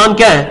شیطان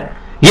کیا ہے؟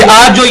 یہ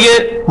آج جو یہ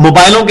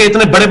موبائلوں کے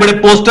اتنے بڑے بڑے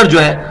پوسٹر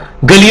جو ہے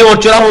گلیوں اور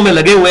چوراہوں میں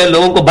لگے ہوئے ہیں,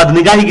 لوگوں کو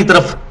بدنگاہی کی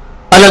طرف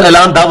الگ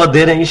اعلان دعوت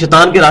دے رہے ہیں, یہ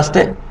شیطان کے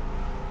راستے ہیں.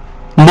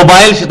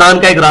 موبائل شیطان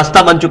کا ایک راستہ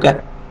بن چکا ہے.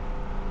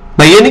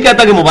 میں یہ نہیں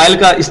کہتا کہ موبائل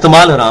کا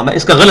استعمال حرام ہے,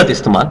 اس کا غلط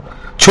استعمال,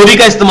 چھری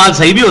کا استعمال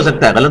صحیح بھی ہو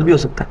سکتا ہے, غلط بھی ہو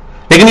سکتا ہے,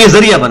 لیکن یہ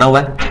ذریعہ بنا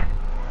ہوا ہے.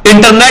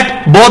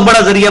 انٹرنیٹ بہت بڑا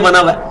ذریعہ بنا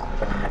ہوا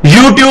ہے,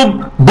 یوٹیوب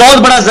بہت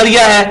بڑا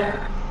ذریعہ ہے.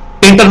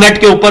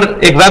 انٹرنیٹ کے اوپر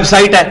ایک ویب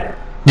سائٹ ہے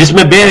جس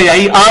میں بے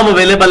حیائی عام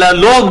اویلیبل ہے.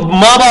 لوگ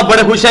ماں باپ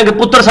بڑے خوش ہیں کہ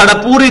پتر ساڑا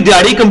پوری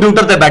دیہڑی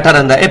کمپیوٹر تے بیٹھا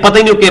رہتا ہے, یہ پتہ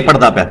ہی نہیں کہ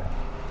پڑھتا پیا,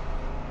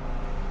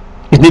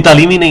 اتنی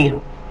تعلیم ہی نہیں ہے.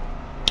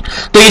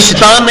 تو یہ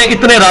شیطان نے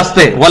اتنے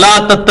راستے، وَلَا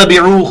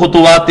تَتَّبِعُوا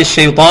خُطُوَاتِ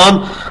الشَّيْطَانِ،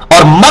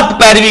 اور مت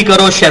پیروی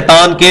کرو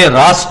شیطان کے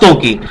راستوں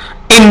کی،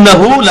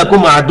 إِنَّهُ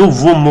لَكُمْ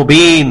عَدُوٌّ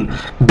مُبِينٌ،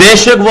 بے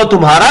شک وہ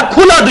تمہارا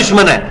کھلا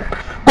دشمن ہے،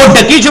 کوئی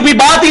ڈکی چھپی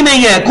بات ہی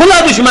نہیں ہے، کھلا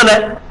دشمن ہے۔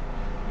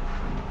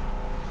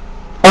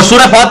 اور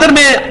سورہ فاطر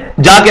میں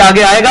جا کے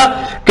آگے آئے گا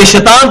کہ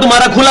شیطان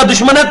تمہارا کھلا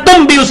دشمن ہے،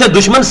 تم بھی اسے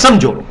دشمن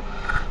سمجھو۔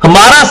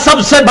 ہمارا سب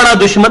سے بڑا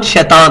دشمن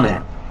شیطان ہے،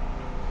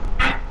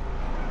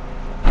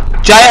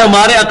 چاہے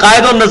ہمارے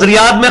عقائد اور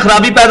نظریات میں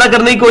خرابی پیدا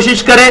کرنے کی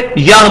کوشش کرے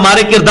یا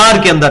ہمارے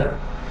کردار کے اندر،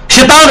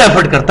 شیطان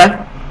ایفرٹ کرتا ہے۔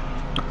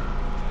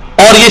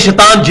 اور یہ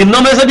شیطان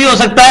جنوں میں سے بھی ہو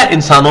سکتا ہے،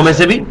 انسانوں میں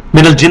سے بھی،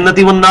 من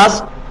الجنۃ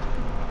والناس۔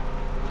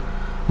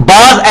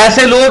 بعض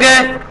ایسے لوگ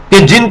ہیں کہ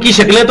جن کی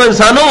شکلیں تو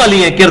انسانوں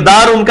والی ہیں،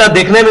 کردار ان کا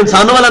دیکھنے میں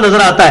انسانوں والا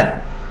نظر آتا ہے،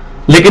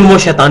 لیکن وہ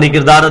شیطانی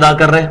کردار ادا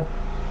کر رہے ہیں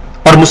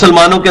اور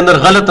مسلمانوں کے اندر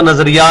غلط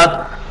نظریات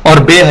اور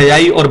بے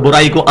حیائی اور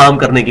برائی کو عام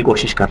کرنے کی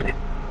کوشش کر رہے ہیں۔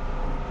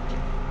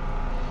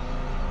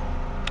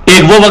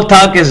 ایک وہ وقت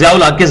تھا کہ ضیاء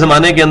الحق کے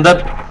زمانے کے اندر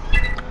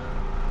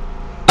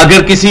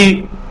اگر کسی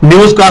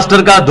نیوز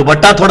کاسٹر کا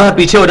دوپٹہ تھوڑا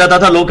پیچھے ہو جاتا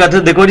تھا، لوگ کہتے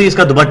تھے دیکھو جی اس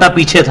کا دوپٹہ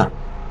پیچھے تھا۔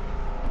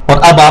 اور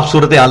اب آپ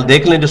صورتحال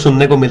دیکھ لیں جو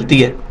سننے کو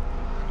ملتی ہے،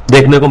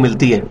 دیکھنے کو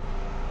ملتی ہے،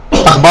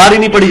 اخبار ہی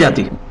نہیں پڑھی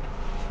جاتی۔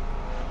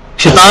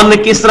 شیطان نے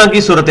کس طرح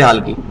کی صورتحال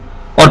کی،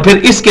 اور پھر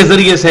اس کے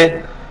ذریعے سے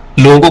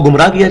لوگوں کو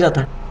گمراہ کیا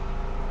جاتا ہے۔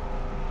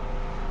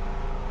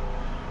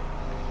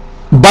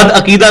 بد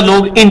عقیدہ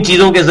لوگ ان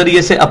چیزوں کے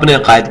ذریعے سے اپنے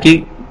عقائد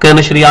کی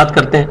نشریات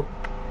کرتے ہیں۔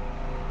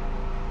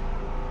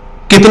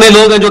 کتنے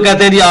لوگ ہیں جو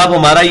کہتے ہیں جی آپ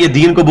ہمارا یہ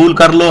دین قبول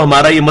کر لو،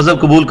 ہمارا یہ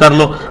مذہب قبول کر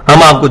لو،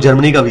 ہم آپ کو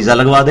جرمنی کا ویزا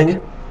لگوا دیں گے،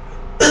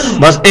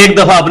 بس ایک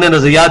دفعہ اپنے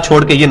نظریات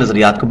چھوڑ کے یہ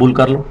نظریات قبول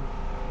کر لو۔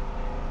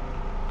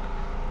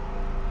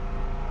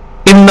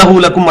 إِنَّهُ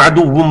لَكُمْ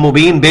عَدُوٌّ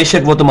مُبِينٌ، بے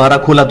شک وہ تمہارا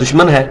کھلا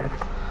دشمن ہے۔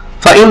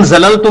 فَإِن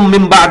زَلَلْتُم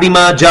مِّن بَعْدِ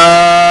مَا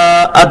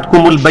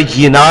جَاءَتْكُمُ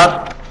الْبَيِّنَاتُ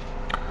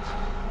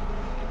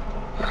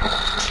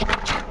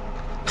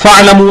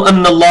فَاعْلَمُوا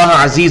أَنَّ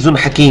اللَّهَ عَزِيزٌ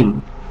حَكِيمٌ،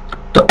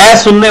 تو اے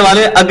سننے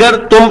والے اگر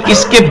تم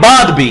اس کے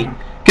بعد بھی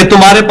کہ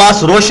تمہارے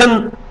پاس روشن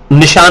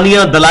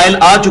نشانیاں دلائل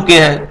آ چکے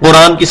ہیں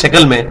قرآن کی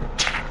شکل میں،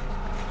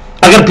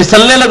 اگر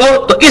پھسلنے لگو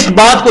تو اس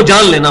بات کو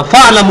جان لینا،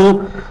 فَاعْلَمُوا،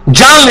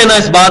 جان لینا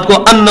اس بات کو،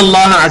 ان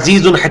اللہ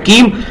عزیز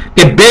حکیم،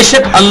 کہ بے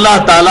شک اللہ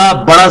تعالیٰ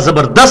بڑا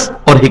زبردست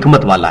اور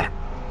حکمت والا ہے۔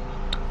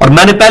 اور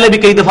میں نے پہلے بھی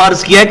کئی دفعہ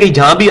عرض کیا ہے کہ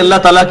جہاں بھی اللہ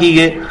تعالیٰ کی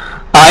یہ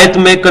آیت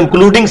میں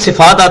کنکلوڈنگ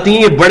صفات آتی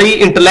ہیں، یہ بڑی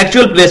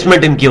انٹلیکچوئل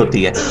پلیسمنٹ ان کی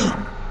ہوتی ہے۔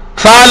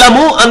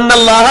 فَاعْلَمُوا أَنَّ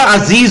اللَّهَ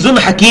عَزِيزٌ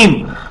حَكِيمٌ،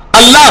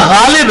 اللہ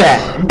غالب ہے،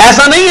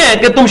 ایسا نہیں ہے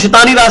کہ تم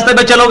شیطانی راستے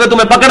پہ چلو گے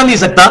تمہیں پکڑ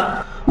نہیں سکتا،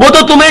 وہ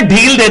تو تمہیں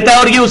ڈھیل دیتا ہے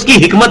اور یہ اس کی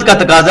حکمت کا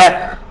تقاضا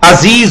ہے۔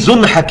 عزیز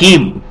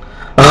حکیم،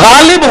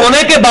 غالب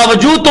ہونے کے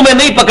باوجود تمہیں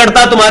نہیں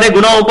پکڑتا تمہارے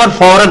گناہوں پر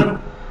فوراً،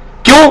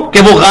 کیوں کہ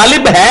وہ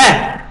غالب ہے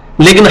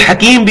لیکن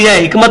حکیم بھی ہے،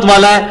 حکمت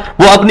والا ہے،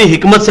 وہ اپنی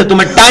حکمت سے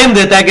تمہیں ٹائم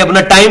دیتا ہے کہ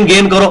اپنا ٹائم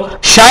گین کرو،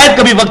 شاید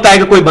کبھی وقت آئے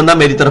کہ کوئی بندہ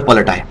میری طرف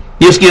پلٹ آئے،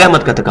 یہ اس کی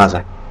رحمت کا تقاضا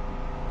ہے۔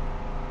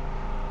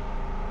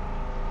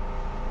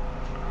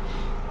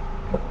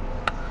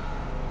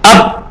 اب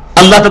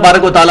اللہ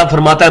تبارک و تعالیٰ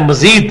فرماتا ہے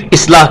مزید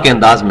اصلاح کے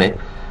انداز میں،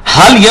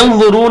 هل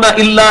ينظرون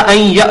الا ان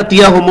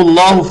ياتيهم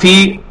الله في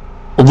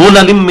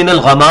ظلل من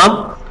الغمام،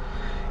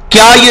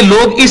 کیا یہ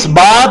لوگ اس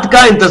بات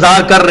کا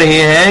انتظار کر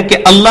رہے ہیں کہ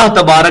اللہ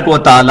تبارک و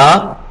تعالی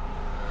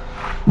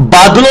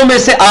بادلوں میں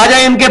سے آ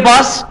جائے ان کے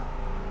پاس،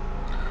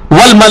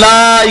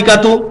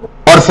 والملائکۃ،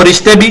 اور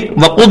فرشتے بھی،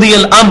 وقضی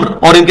الامر،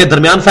 اور ان کے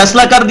درمیان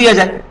فیصلہ کر دیا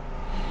جائے،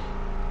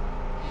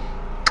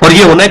 اور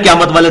یہ ہونا ہے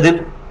قیامت والے دن،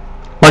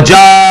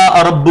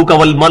 وجاء ربک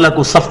والملک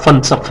صفا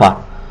صفا،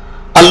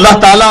 اللہ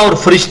تعالیٰ اور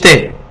فرشتے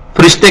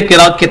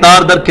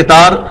کتار در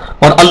کتار،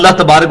 اور اللہ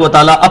تبارک و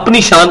تعالیٰ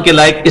اپنی شان کے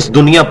لائق اس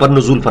دنیا پر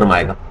نزول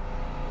فرمائے گا،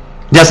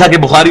 جیسا کہ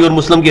بخاری اور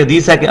مسلم کی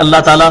حدیث ہے کہ اللہ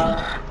تعالیٰ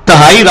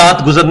تہائی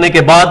رات گزرنے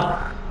کے بعد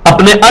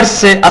اپنے عرش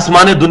سے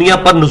آسمان دنیا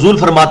پر نزول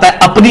فرماتا ہے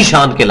اپنی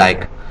شان کے لائق،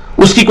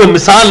 اس کی کوئی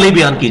مثال نہیں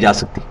بیان کی جا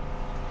سکتی۔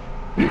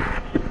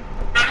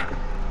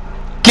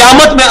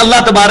 قیامت میں اللہ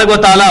تبارک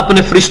و تعالیٰ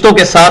اپنے فرشتوں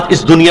کے ساتھ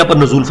اس دنیا پر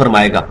نزول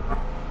فرمائے گا،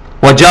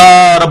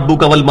 وَجَاءَ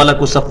رَبُّكَ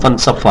وَالْمَلَكُ صَفًّا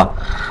صَفًّا،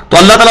 تو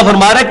اللہ تعالیٰ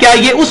فرما رہا ہے کیا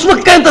یہ اس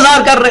وقت کا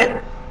انتظار کر رہے ہیں؟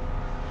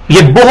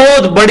 یہ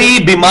بہت بڑی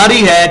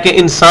بیماری ہے کہ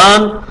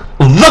انسان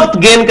وقت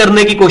گین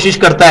کرنے کی کوشش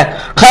کرتا ہے،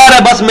 خیر ہے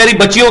بس میری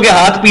بچیوں کے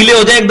ہاتھ پیلے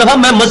ہو جائیں ایک دفعہ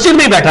میں مسجد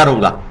میں ہی بیٹھا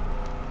رہوں گا،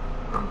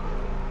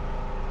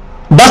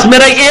 بس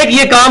میرا ایک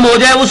یہ کام ہو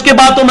جائے اس کے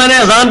بعد تو میں نے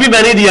اذان بھی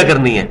میں نہیں دیا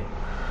کرنی ہے،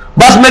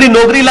 بس میری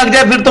نوکری لگ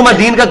جائے پھر تو میں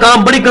دین کا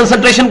کام بڑی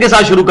کنسنٹریشن کے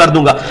ساتھ شروع کر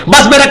دوں گا،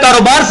 بس میرا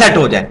کاروبار سیٹ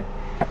ہو جائے۔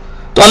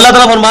 تو اللہ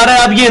تعالیٰ فرما رہا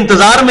ہے اب یہ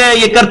انتظار میں ہے،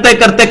 یہ کرتے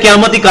کرتے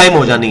قیامت ہی قائم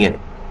ہو جانی ہے۔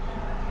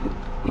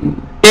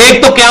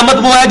 ایک تو قیامت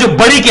وہ ہے جو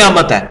بڑی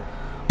قیامت ہے،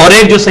 اور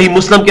ایک جو صحیح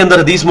مسلم کے اندر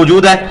حدیث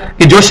موجود ہے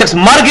کہ جو شخص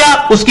مر گیا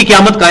اس کی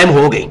قیامت قائم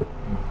ہو گئی،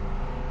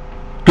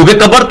 کیونکہ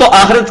قبر تو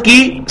آخرت کی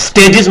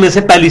سٹیجز میں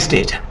سے پہلی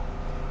سٹیج ہے،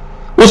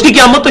 اس کی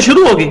قیامت تو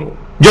شروع ہوگی،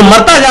 جو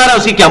مرتا جا رہا ہے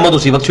اس کی قیامت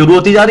اسی وقت شروع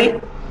ہوتی جا رہی ہے،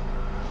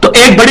 تو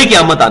ایک بڑی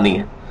قیامت آنی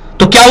ہے،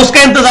 تو کیا اس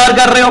کا انتظار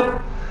کر رہے ہو؟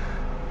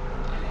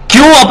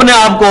 کیوں اپنے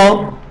آپ کو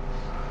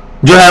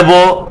جو ہے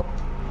وہ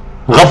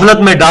غفلت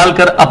میں ڈال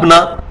کر اپنا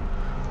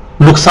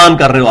نقصان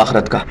کر رہے ہو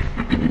آخرت کا.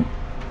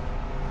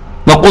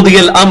 وَقُضِيَ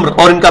الْأَمْرُ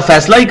اور ان کا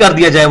فیصلہ ہی کر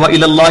دیا جائے.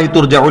 وَإِلَى اللَّهِ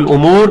تُرْجَعُ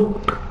الْأُمُورُ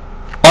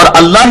اور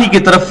اللہ ہی کی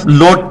طرف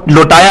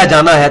لوٹایا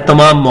جانا ہے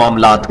تمام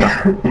معاملات کا.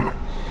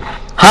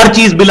 ہر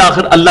چیز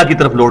بالآخر اللہ کی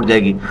طرف لوٹ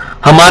جائے گی.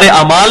 ہمارے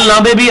اعمال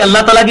نامے بھی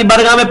اللہ تعالیٰ کی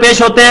بارگاہ میں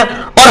پیش ہوتے ہیں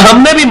اور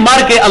ہم نے بھی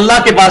مر کے اللہ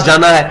کے پاس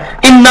جانا ہے.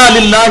 اِنَّا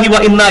لِلَّهِ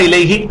وَإِنَّا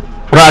إِلَيْهِ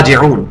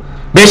راجعون.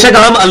 بے شک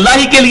ہم اللہ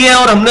ہی کے لیے ہیں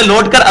اور ہم نے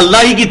لوٹ کر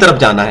اللہ ہی کی طرف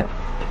جانا ہے.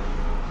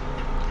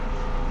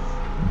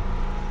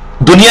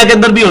 دنیا کے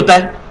اندر بھی ہوتا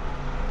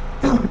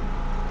ہے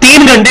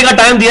 3 گھنٹے کا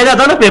ٹائم دیا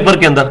جاتا ہے نا پیپر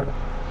کے اندر,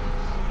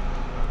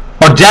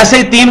 اور جیسے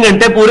ہی 3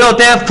 گھنٹے پورے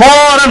ہوتے ہیں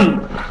فوراً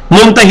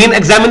ممتحن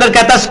ایگزامینر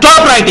کہتا ہے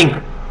اسٹاپ رائٹنگ,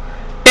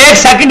 1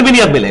 سیکنڈ بھی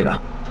نہیں اب ملے گا.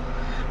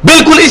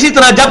 بالکل اسی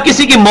طرح جب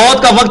کسی کی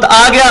موت کا وقت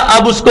آ گیا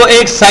اب اس کو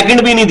 1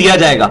 سیکنڈ بھی نہیں دیا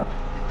جائے گا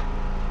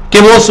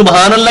کہ وہ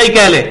سبحان اللہ ہی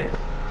کہہ لے,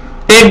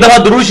 1 دفعہ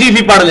درود شریف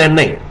ہی پڑھ لیں,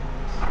 نہیں,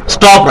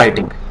 اسٹاپ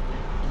رائٹنگ.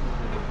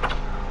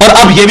 اور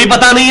اب یہ بھی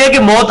پتا نہیں ہے کہ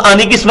موت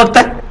آنی کس وقت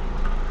ہے,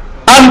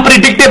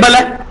 انپریڈکٹیبل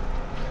ہے.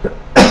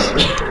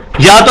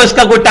 یا تو اس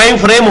کا کوئی ٹائم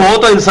فریم ہو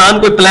تو انسان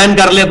کوئی پلان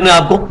کر لے اپنے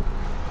آپ کو,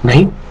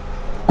 نہیں,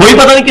 کوئی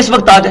پتہ نہیں کس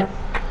وقت آ جائے.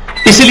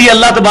 اسی لیے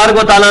اللہ تبارک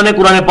و تعالیٰ نے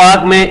قرآن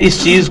پاک میں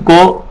اس چیز کو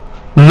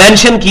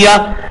مینشن کیا,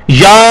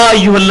 یا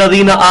ایھا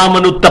الذین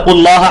آمنوا اتقوا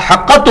اللہ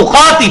حق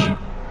تقاتہ,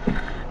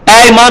 اے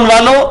ایمان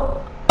والو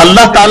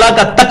اللہ تعالیٰ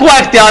کا تقوی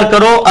اختیار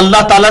کرو,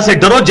 اللہ تعالیٰ سے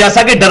ڈرو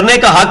جیسا کہ ڈرنے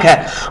کا حق ہے.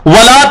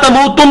 ولا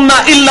تموتن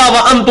الا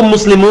وانتم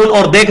مسلمون,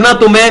 اور دیکھنا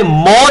تمہیں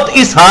موت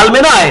اس حال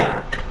میں نہ آئے,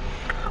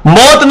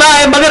 موت نہ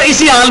آئے مگر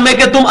اسی حال میں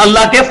کہ تم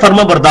اللہ کے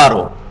فرما بردار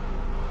ہو.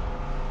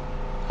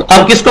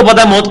 اب کس کو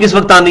پتا ہے موت کس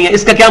وقت آنی ہے؟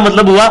 اس کا کیا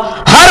مطلب ہوا؟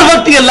 ہر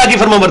وقت ہی اللہ کی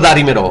فرما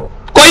برداری میں رہو,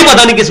 کوئی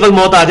پتہ نہیں کس وقت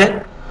موت آ جائے.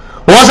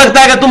 ہو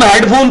سکتا ہے کہ تم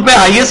ہیڈ فون پہ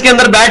ہائیس کے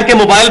اندر بیٹھ کے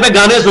موبائل پہ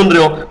گانے سن رہے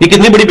ہو, یہ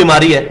کتنی بڑی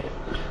بیماری ہے.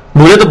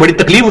 مجھے تو بڑی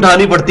تکلیف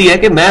اٹھانی پڑتی ہے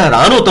کہ میں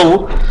حیران ہوتا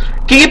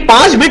ہوں کہ یہ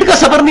 5 منٹ کا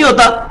سفر نہیں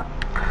ہوتا,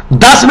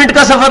 10 منٹ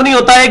کا سفر نہیں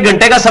ہوتا, 1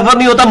 گھنٹے کا سفر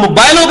نہیں ہوتا,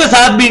 موبائلوں کے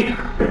ساتھ بھی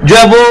جو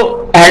ہے وہ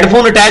ہیڈ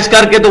فون اٹیچ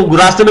کر کے تو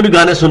راستے میں بھی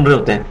گانے سن رہے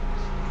ہوتے ہیں.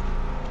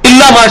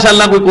 اللہ ماشاء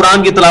اللہ کوئی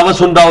قرآن کی تلاوت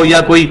سن رہا ہو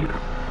یا کوئی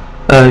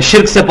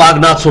شرک سے پاک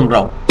نات سن رہا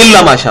ہو,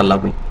 اللہ ماشاء اللہ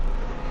کوئی.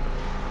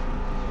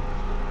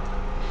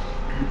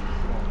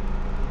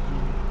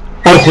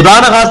 اور خدا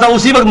نہ خواستہ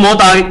اسی وقت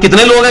موت آ گئی.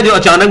 کتنے لوگ ہیں جو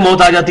اچانک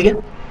موت آ جاتی ہے,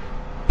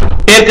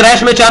 ایئر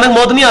کریش میں اچانک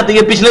موت نہیں آتی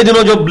ہے. پچھلے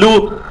دنوں جو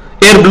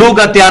ایئر بلو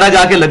کا طیارہ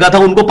جا کے لگا تھا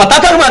ان کو پتا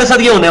تھا ہمارے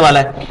ساتھ یہ ہونے والا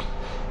ہے.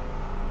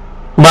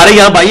 ہمارے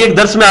یہاں بھائی ایک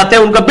درس میں آتے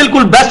ہیں, ان کا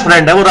بالکل بیسٹ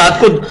فرینڈ ہے, وہ رات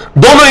کو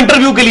دونوں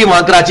انٹرویو کے لیے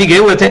وہاں کراچی گئے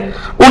ہوئے تھے.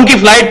 ان کی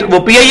فلائٹ وہ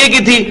پی آئی اے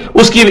کی تھی,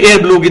 اس کی ایئر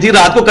بلو کی تھی.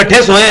 رات کو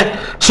کٹھے سوئے ہیں,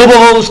 صبح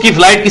وہ اس کی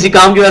فلائٹ کسی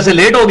کام کی وجہ سے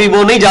لیٹ ہو گئی,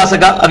 وہ نہیں جا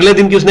سکا, اگلے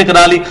دن کی اس نے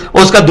کرا لی,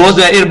 اور اس کا دوست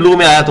جو ہے ایئر بلو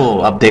میں آیا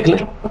تو اب دیکھ لیں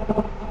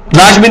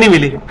لاش بھی نہیں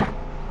ملی.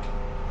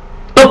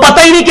 تو پتہ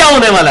ہی نہیں کیا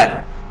ہونے والا ہے.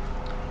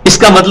 اس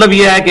کا مطلب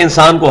یہ ہے کہ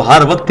انسان کو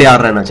ہر وقت تیار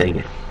رہنا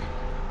چاہیے.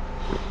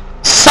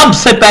 سب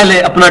سے پہلے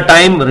اپنا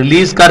ٹائم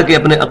ریلیز کر کے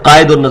اپنے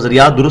عقائد اور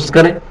نظریات درست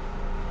کریں,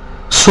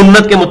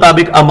 سنت کے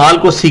مطابق اعمال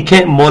کو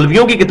سیکھیں,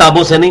 مولویوں کی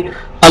کتابوں سے نہیں,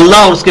 اللہ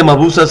اور اس کے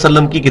محبوب صلی اللہ علیہ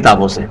وسلم کی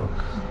کتابوں سے,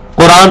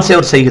 قرآن سے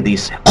اور صحیح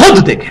حدیث سے.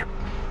 خود دیکھیں.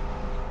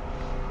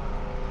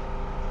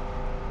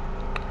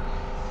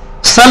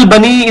 سل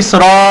بنی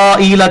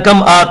اسرائیل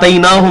کم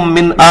آتیناہم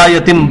من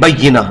آیت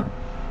بینہ,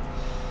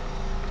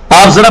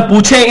 آپ ذرا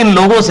پوچھیں ان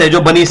لوگوں سے جو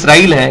بنی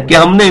اسرائیل ہیں کہ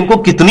ہم نے ان کو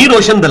کتنی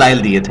روشن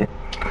دلائل دیے تھے.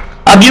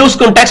 اب یہ اس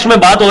کانٹیکسٹ میں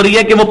بات ہو رہی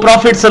ہے کہ وہ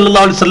پروفٹ صلی اللہ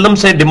علیہ وسلم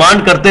سے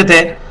ڈیمانڈ کرتے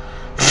تھے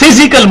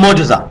فزیکل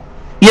معجزہ.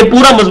 یہ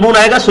پورا مضمون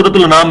آئے گا سورۃ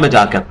الانعام میں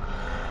جا کر.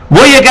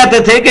 وہ یہ کہتے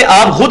تھے کہ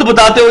آپ خود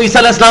بتاتے ہو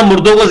عیسیٰ علیہ السلام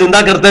مردوں کو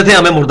زندہ کرتے تھے,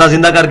 ہمیں مردہ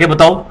زندہ کر کے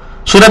بتاؤ.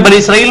 سورہ بنی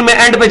اسرائیل میں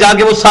اینڈ پہ جا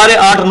کے وہ سارے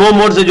 8-9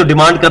 موڈ سے جو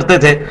ڈیمانڈ کرتے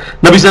تھے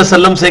نبی صلی اللہ علیہ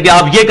وسلم سے کہ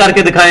آپ یہ کر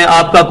کے دکھائیں,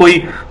 آپ کا کوئی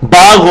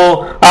باغ ہو,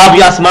 آپ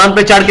یہ آسمان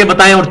پہ چڑھ کے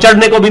بتائیں, اور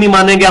چڑھنے کو بھی نہیں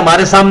مانیں گے,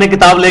 ہمارے سامنے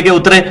کتاب لے کے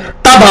اتریں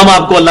تب ہم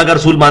آپ کو اللہ کا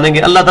رسول مانیں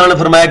گے. اللہ تعالیٰ نے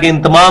فرمایا کہ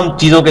ان تمام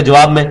چیزوں کے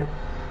جواب میں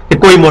کہ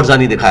کوئی معجزہ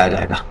نہیں دکھایا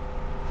جائے گا,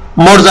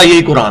 معجزہ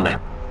یہی قرآن ہے.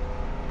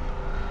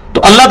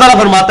 تو اللہ تعالیٰ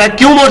فرماتا ہے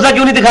کیوں معجزہ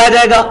کیوں نہیں دکھایا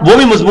جائے گا؟ وہ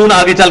بھی مضمون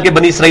آگے چل کے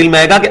بنی اسرائیل میں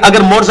آئے گا کہ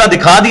اگر معجزہ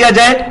دکھا دیا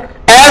جائے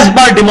ایز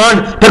پر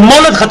ڈیمانڈ پھر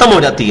مہلت ختم ہو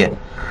جاتی ہے.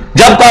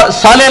 جب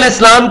صالح علیہ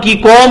السلام کی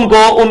قوم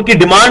کو ان کی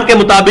ڈیمانڈ کے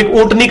مطابق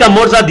اونٹنی کا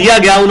معجزہ دیا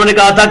گیا, انہوں نے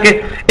کہا تھا کہ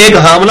ایک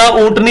حاملہ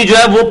اونٹنی جو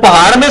ہے وہ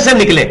پہاڑ میں سے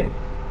نکلے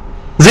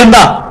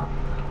زندہ,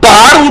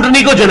 پہاڑ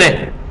اونٹنی کو جنے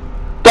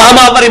تو ہم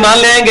آپ پر ایمان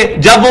لے آئیں گے.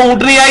 جب وہ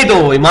اونٹنی آئی تو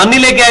وہ ایمان نہیں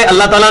لے کے آئے,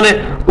 اللہ تعالیٰ نے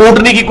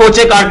اونٹنی کی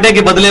کوچے کاٹنے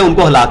کے بدلے ان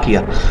کو ہلاک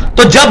کیا.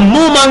 تو جب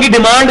منہ مانگی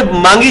ڈیمانڈ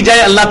مانگی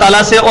جائے اللہ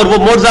تعالیٰ سے اور وہ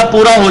معجزہ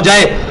پورا ہو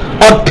جائے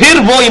اور پھر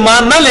وہ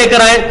ایمان نہ لے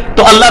کر آئے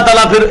تو اللہ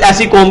تعالیٰ پھر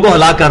ایسی قوم کو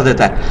ہلاک کر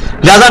دیتا ہے.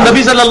 لہذا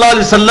نبی صلی اللہ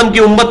علیہ وسلم کی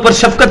امت پر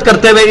شفقت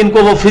کرتے ہوئے ان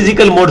کو وہ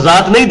فزیکل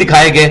معجزات نہیں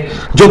دکھائے گئے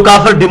جو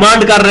کافر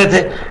ڈیمانڈ کر رہے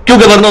تھے,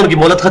 کیونکہ ورنہ ان کی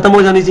مہلت ختم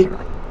ہو جانی تھی.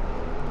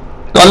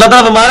 تو اللہ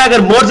تعالیٰ ہمارا اگر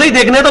معجزے ہی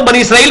دیکھنے تو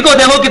بنی اسرائیل کو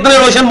دیکھو کتنے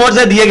روشن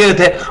معجزے دیے گئے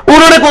تھے,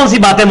 انہوں نے کون سی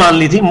باتیں مان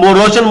لی تھی؟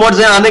 روشن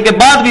معجزے آنے کے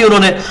بعد بھی انہوں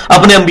نے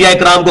اپنے انبیاء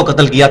کرام کو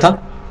قتل کیا تھا.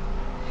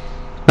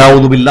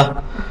 نعوذ باللہ.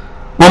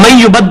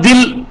 ومن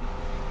يبدل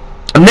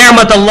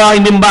نعمت اللہ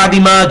من بعد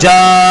ما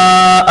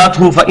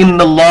جاءته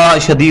فإن اللہ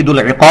شدید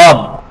العقاب.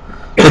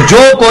 تو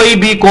جو کوئی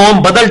بھی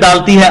قوم بدل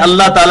ڈالتی ہے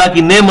اللہ تعالیٰ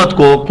کی نعمت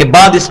کو کہ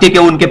بعد اس کے کہ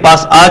ان کے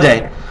پاس آ جائے،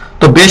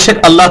 تو بے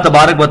شک اللہ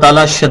تبارک و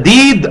تعالیٰ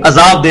شدید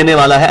عذاب دینے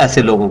والا ہے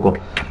ایسے لوگوں کو۔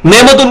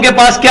 نعمت ان کے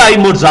پاس کیا آئی؟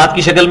 معجزات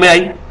کی شکل میں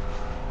آئی۔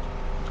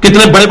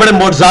 کتنے بڑے بڑے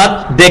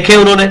معجزات دیکھے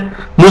انہوں نے۔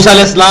 موسیٰ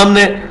علیہ السلام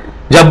نے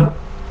جب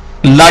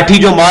لاٹھی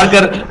جو مار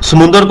کر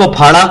سمندر کو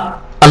پھاڑا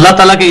اللہ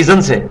تعالیٰ کے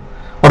اذن سے،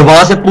 اور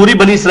وہاں سے پوری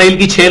بنی اسرائیل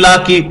کی 6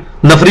 لاکھ کی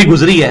نفری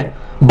گزری ہے،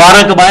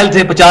 12 قبائل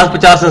تھے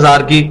 50-50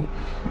 ہزار کی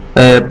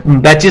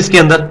بیچز کے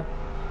اندر،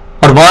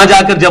 اور وہاں جا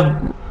کر جب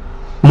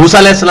موسیٰ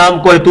علیہ السلام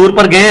کوہ طور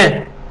پر گئے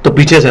ہیں تو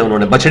پیچھے سے انہوں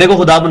نے بچڑے کو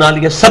خدا بنا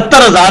لیا۔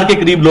 70,000 کے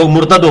قریب لوگ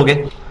مرتد ہو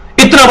گئے،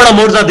 اتنا بڑا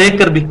معجزہ دیکھ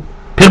کر بھی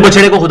پھر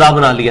بچڑے کو خدا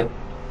بنا لیا،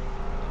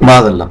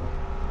 معاذ اللہ۔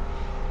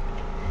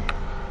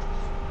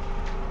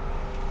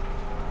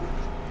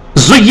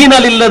 زُيِّنَ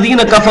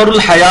لِلَّذِينَ كَفَرُوا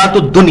الْحَيَاةُ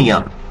الدُّنْيَا،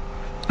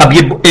 اب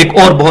یہ ایک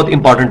اور بہت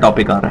امپورٹنٹ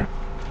ٹاپک آ رہا ہے۔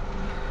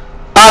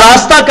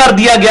 آراستہ کر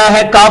دیا گیا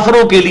ہے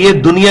کافروں کے لیے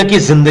دنیا کی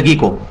زندگی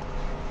کو۔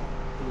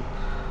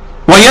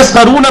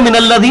 وَيَسْخَرُونَ مِنَ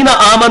الَّذِينَ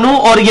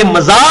آمَنُوا، اور یہ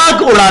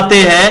مذاق اڑاتے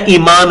ہیں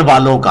ایمان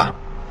والوں کا۔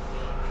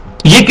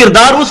 یہ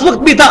کردار اس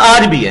وقت بھی تھا،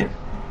 آج بھی ہے۔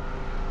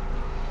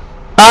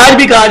 آج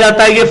بھی کہا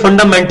جاتا ہے یہ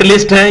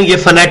فنڈامنٹلسٹ ہیں، یہ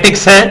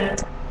فنیٹکس ہیں۔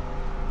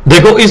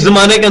 دیکھو اس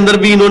زمانے کے اندر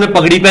بھی انہوں نے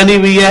پگڑی پہنی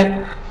ہوئی ہے،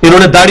 انہوں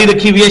نے داڑھی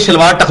رکھی ہوئی ہے،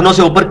 شلوار ٹخنوں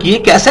سے اوپر کی ہے،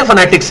 کیسے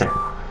فنیٹکس ہیں؟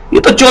 یہ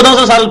تو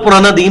 1400 سال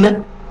پرانا دین ہے۔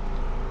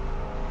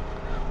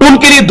 ان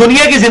کے لیے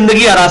دنیا کی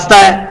زندگی آراستہ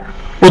ہے،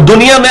 وہ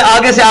دنیا میں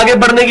آگے سے آگے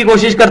بڑھنے کی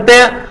کوشش کرتے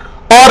ہیں،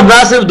 اور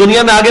نہ صرف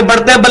دنیا میں آگے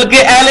بڑھتے ہیں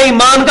بلکہ اہل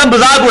ایمان کا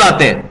مذاق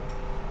اڑاتے ہیں۔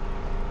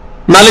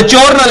 نالے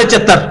چور نالے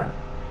چتر،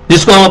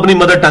 جس کو ہم اپنی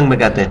مدر ٹنگ میں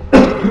کہتے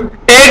ہیں۔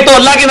 ایک تو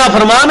اللہ کے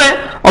نافرمان ہے،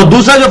 اور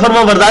دوسرا جو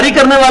فرمان برداری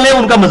کرنے والے ہیں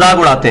ان کا مذاق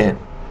اڑاتے ہیں۔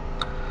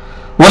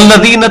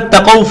 والذین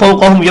اتقوا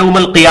فوقهم یوم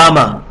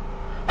القیامہ،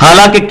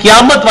 حالانکہ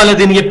قیامت والے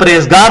دن یہ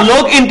پرہیزگار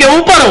لوگ ان کے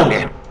اوپر ہوں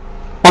گے،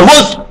 اور وہ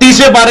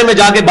 30ویں پارے میں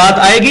جا کے بات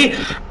آئے گی۔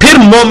 پھر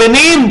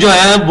مومنین جو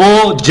ہیں وہ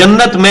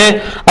جنت میں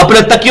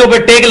اپنے تکیوں پہ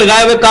ٹیک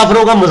لگائے ہوئے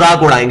کافروں کا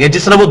مذاق اڑائیں گے،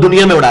 جس طرح وہ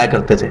دنیا میں اڑایا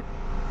کرتے تھے۔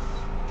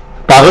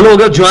 پاگل ہو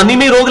گئے، جوانی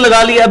میں ہی روگ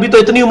لگا لیا، ابھی تو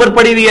اتنی عمر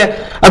پڑی ہوئی ہے،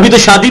 ابھی تو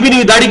شادی بھی نہیں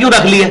ہوئی، داڑھی کیوں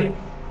رکھ لی ہے؟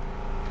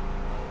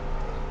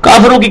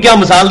 کافروں کی کیا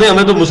مثال دیں،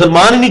 ہمیں تو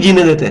مسلمان ہی نہیں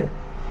جینے دیتے۔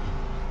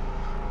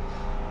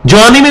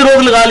 جوانی میں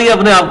روگ لگا لیا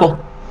اپنے آپ کو،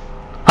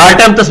 ہر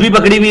ٹائم تسبیح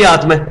پکڑی ہوئی ہے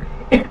ہاتھ میں،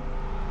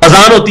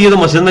 اذان ہوتی ہے تو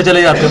مسجد میں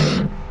چلے جاتے ہو،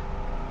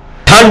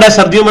 ٹھنڈ ہے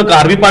سردیوں میں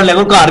کار بھی پڑھ لے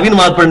گا، کار بھی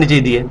نماز پڑھنی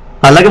چاہیے،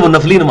 حالانکہ وہ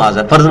نفلی نماز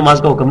ہے، فرض نماز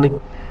کا حکم نہیں۔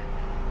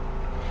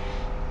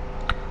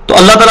 تو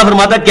اللہ تعالیٰ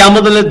فرماتا ہے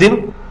قیامت والے دن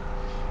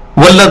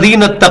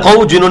والذین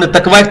اتقوا، جنہوں نے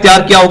تقوی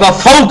اختیار کیا ہوگا،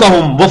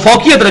 فوقہم، وہ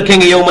فوقیت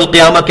رکھیں گے یوم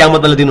القیامہ،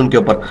 قیامت والے دن ان کے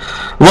اوپر۔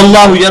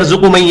 واللہ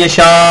یرزق من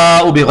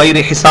یشاء بغیر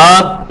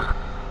حساب،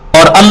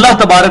 اور اللہ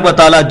تبارک و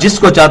تعالیٰ جس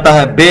کو چاہتا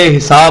ہے بے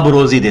حساب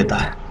روزی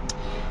دیتا ہے۔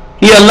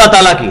 یہ اللہ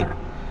تعالیٰ کی،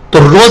 تو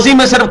روزی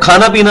میں صرف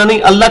کھانا پینا نہیں،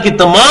 اللہ کی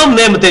تمام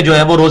نعمتیں جو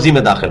ہیں وہ روزی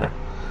میں داخل ہیں۔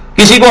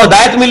 کسی کو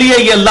ہدایت ملی ہے،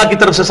 یہ اللہ کی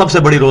طرف سے سب سے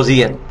بڑی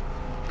روزی ہے۔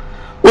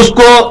 اس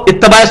کو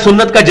اتباع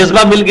سنت کا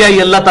جذبہ مل گیا،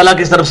 یہ اللہ تعالیٰ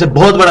کی طرف سے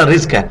بہت بڑا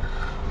رزق ہے۔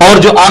 اور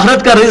جو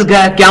آخرت کا رزق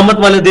ہے، قیامت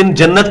والے دن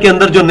جنت کے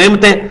اندر جو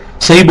نعمتیں،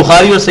 صحیح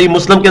بخاری اور صحیح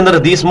مسلم کے اندر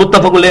حدیث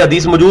متفق علیہ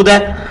حدیث موجود ہے،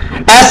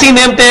 ایسی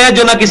نعمتیں ہیں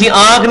جو نہ کسی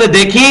آنکھ نے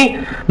دیکھی،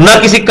 نہ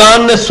کسی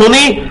کان نے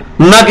سنی،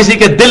 نہ کسی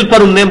کے دل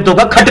پر ان نعمتوں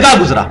کا کھٹکا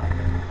گزرا۔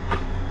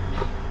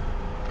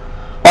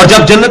 اور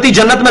جب جنتی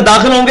جنت میں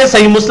داخل ہوں گے،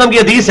 صحیح مسلم کی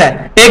حدیث ہے،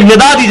 ایک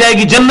ندا دی جائے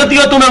گی،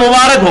 جنتیوں تمہیں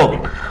مبارک ہو،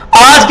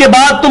 آج کے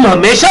بعد تم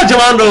ہمیشہ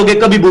جوان رہو گے،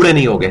 کبھی بوڑھے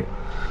نہیں ہوگے۔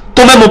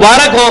 تمہیں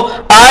مبارک ہو،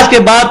 آج کے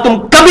بعد تم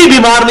کبھی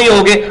بیمار نہیں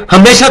ہوگے،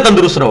 ہمیشہ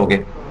تندرست رہو گے۔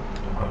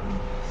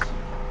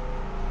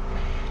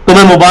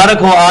 تمہیں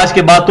مبارک ہو، آج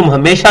کے بعد تم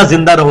ہمیشہ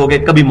زندہ رہو گے،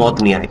 کبھی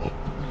موت نہیں آئے گی۔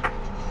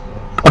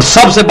 اور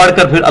سب سے بڑھ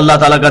کر پھر اللہ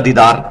تعالیٰ کا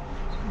دیدار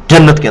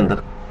جنت کے اندر،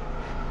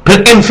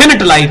 پھر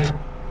انفینٹ لائف۔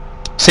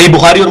 صحیح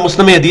بخاری اور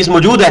مسلم میں حدیث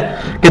موجود ہے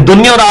کہ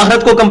دنیا اور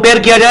آخرت کو کمپیئر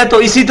کیا جائے تو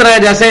اسی طرح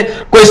جیسے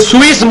کوئی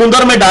سوئی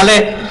سمندر میں ڈالے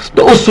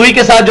تو اس سوئی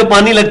کے ساتھ جو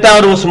پانی لگتا ہے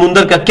اور وہ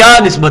سمندر کا کیا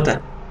نسبت ہے۔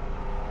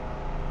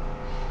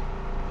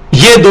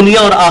 یہ دنیا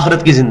اور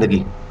آخرت کی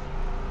زندگی۔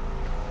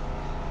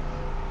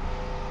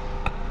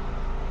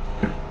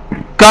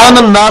 کان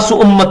الناس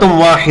امۃ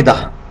واحدہ،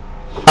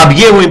 اب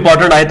یہ وہ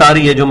امپورٹنٹ آیت آ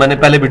رہی ہے جو میں نے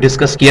پہلے بھی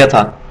ڈسکس کیا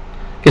تھا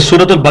کہ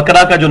سورۃ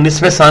البقرہ کا جو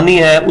نصف ثانی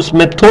ہے اس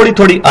میں تھوڑی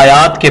تھوڑی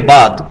آیات کے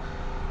بعد،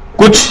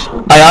 کچھ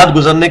آیات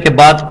گزرنے کے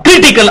بعد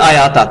کریٹیکل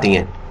آیات آتی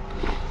ہیں۔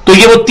 تو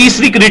یہ وہ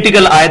تیسری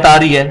کریٹیکل آیت آ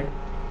رہی ہے۔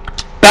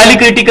 پہلی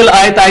کریٹیکل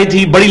آیت آئی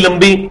تھی بڑی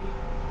لمبی،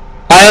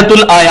 آیت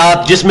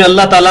الآیات، جس میں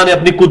اللہ تعالیٰ نے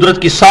اپنی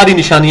قدرت کی ساری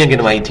نشانیاں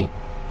گنوائی تھی۔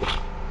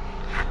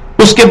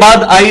 اس کے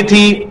بعد آئی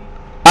تھی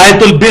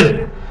آیت البر،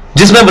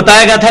 جس میں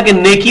بتایا گیا تھا کہ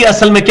نیکی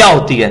اصل میں کیا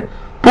ہوتی ہے،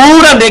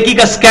 پورا نیکی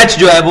کا سکیچ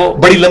جو ہے وہ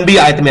بڑی لمبی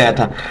آیت میں آیا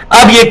تھا۔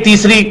 اب یہ ایک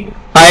تیسری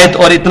آیت،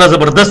 اور اتنا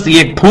زبردست یہ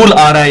ایک پھول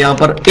آ رہا ہے یہاں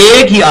پر،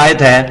 ایک ہی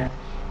آیت ہے،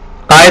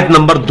 آیت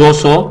نمبر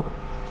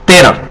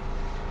 213۔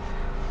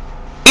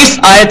 اس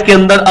آیت کے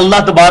اندر اللہ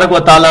تبارک و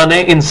تعالیٰ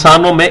نے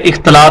انسانوں میں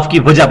اختلاف کی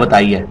وجہ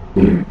بتائی ہے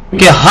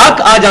کہ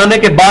حق آ جانے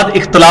کے بعد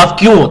اختلاف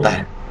کیوں ہوتا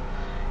ہے،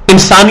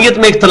 انسانیت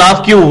میں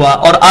اختلاف کیوں ہوا،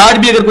 اور آج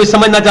بھی اگر کوئی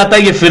سمجھنا چاہتا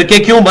ہے یہ فرقے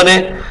کیوں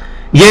بنے،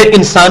 یہ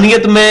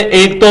انسانیت میں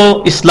ایک تو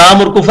اسلام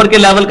اور کفر کے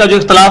لیول کا جو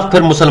اختلاف،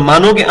 پھر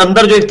مسلمانوں کے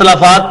اندر جو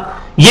اختلافات،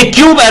 یہ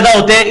کیوں پیدا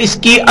ہوتے ہیں، اس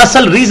کی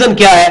اصل ریزن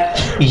کیا ہے،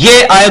 یہ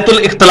آیت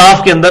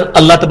الاختلاف کے اندر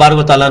اللہ تبارک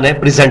و تعالیٰ نے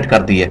پریزنٹ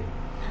کر دی ہے.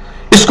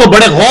 اس کو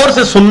بڑے غور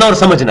سے سننا اور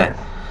سمجھنا ہے.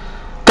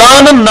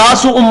 کان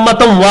الناس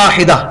امۃ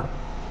واحدہ،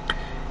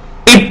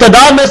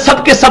 ابتدا میں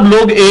سب کے سب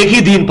لوگ ایک ہی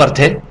دین پر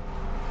تھے.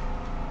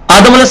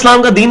 آدم علیہ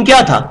السلام کا دین کیا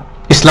تھا؟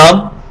 اسلام.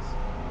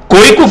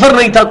 کوئی کفر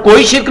نہیں تھا،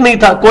 کوئی شرک نہیں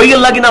تھا، کوئی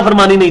اللہ کی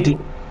نافرمانی نہیں تھی.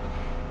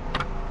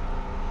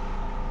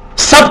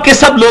 سب کے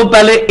سب لوگ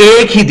پہلے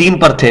ایک ہی دین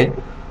پر تھے.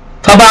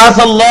 فبعث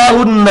اللہ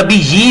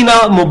النبیین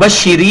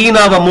مبشرین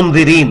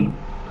ومنذرین.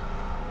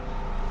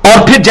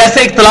 اور پھر جیسے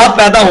اختلاف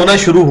پیدا ہونا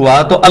شروع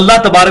ہوا تو اللہ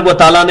تبارک و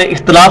تعالیٰ نے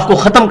اختلاف کو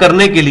ختم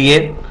کرنے کے لیے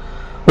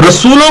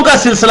رسولوں کا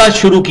سلسلہ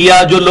شروع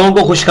کیا، جو لوگوں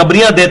کو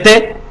خوشخبریاں دیتے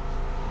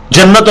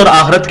جنت اور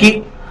آخرت کی،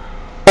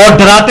 اور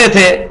ڈراتے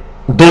تھے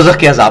دوزخ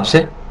کے عذاب سے.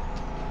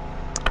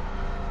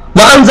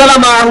 وَأَنزَلَ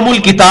مَعَهُمُ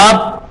الْكِتَابَ،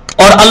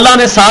 اور اللہ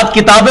نے ساتھ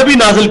کتابیں بھی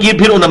نازل کی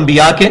پھر ان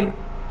انبیاء کے،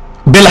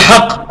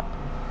 بالحق،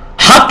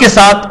 حق کے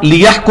ساتھ،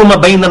 لِيَحْكُمَ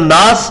بَيْنَ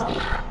النَّاسِ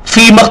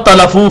فِي مَا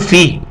اخْتَلَفُوا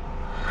فِيهِ،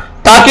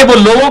 تاکہ وہ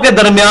لوگوں کے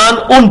درمیان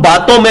ان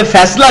باتوں میں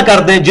فیصلہ کر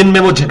دیں جن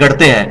میں وہ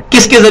جھگڑتے ہیں.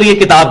 کس کے ذریعے؟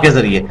 کتاب کے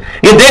ذریعے.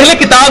 یہ دیکھ لیں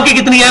کتاب کی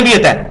کتنی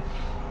اہمیت ہے.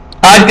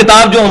 آج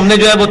کتاب جو ہم نے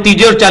جو ہے وہ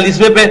 30 اور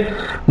 40ویں پہ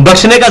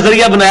بخشنے کا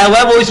ذریعہ بنایا ہوا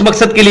ہے، وہ اس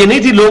مقصد کے لیے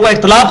نہیں تھی، لوگوں کا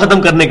اختلاف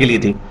ختم کرنے کے لیے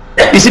تھی.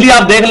 اس لیے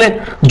آپ دیکھ لیں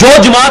جو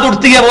جماعت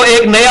اٹھتی ہے وہ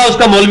ایک نیا اس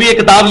کا مولوی ایک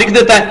کتاب لکھ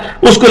دیتا ہے،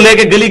 اس کو لے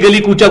کے گلی گلی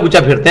کوچا کوچا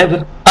پھرتے ہیں، پھر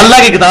اللہ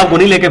کی کتاب کو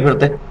نہیں لے کے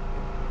پھرتے.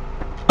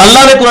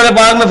 اللہ نے قرآن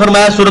پاک میں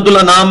فرمایا سورۃ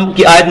الانعام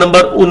کی آیت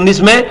نمبر 19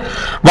 میں،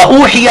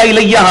 وَأُوحِيَ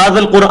إِلَيَّ هَذَا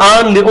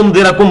الْقُرْآنُ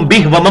لِأُنذِرَكُمْ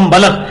بِهِ وَمَنْ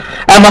بَلَغَ.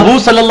 اے محبوب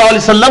صلی اللہ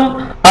علیہ وسلم،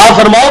 آپ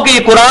فرماؤ کہ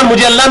یہ قرآن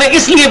مجھے اللہ نے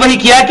اس لیے وحی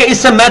کیا ہے کہ اس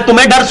سے میں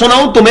تمہیں ڈر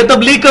سناؤں، تمہیں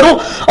تبلیغ کروں،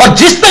 اور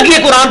جس تک یہ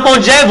قرآن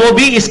پہنچ جائے وہ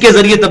بھی اس کے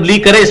ذریعے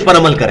تبلیغ کرے، اس پر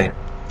عمل کرے.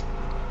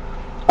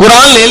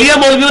 قرآن لے لیا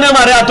مولویوں نے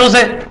ہمارے ہاتھوں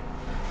سے،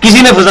 کسی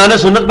نے فضائل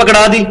سنت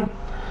پکڑا دی،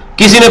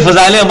 کسی نے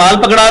فضائل اعمال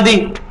پکڑا دی،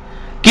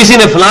 کسی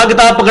نے فلاں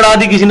کتاب پکڑا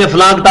دی، کسی نے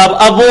فلاں کتاب.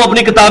 اب وہ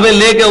اپنی کتابیں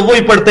لے کے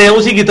وہی پڑھتے ہیں،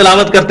 اسی کی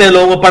تلاوت کرتے ہیں،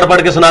 لوگوں کو پڑھ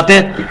پڑھ کے سناتے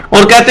ہیں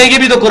اور کہتے ہیں کہ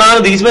بھی تو قرآن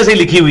حدیث میں سے ہی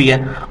لکھی ہوئی ہے.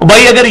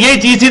 بھائی اگر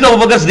یہی چیز تھی تو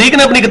ابوبکر صدیق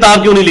نے اپنی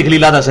کتاب کیوں نہیں لکھ لی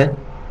لادہ سے؟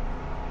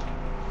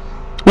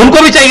 ان کو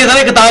بھی چاہیے تھا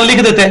نا کتاب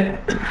لکھ دیتے،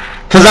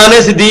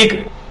 فضائل صدیق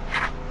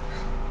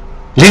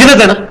لکھ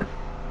دیتے نا.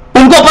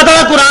 ان کو پتا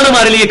ہے قرآن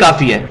ہمارے لیے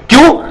کافی ہے.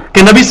 کیوں؟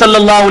 کہ نبی صلی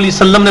اللہ علیہ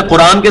وسلم نے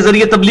قرآن کے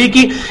ذریعے تبلیغ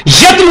کی.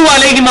 یتلو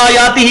علیہم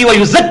آیاتہ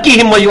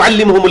ویزکیہم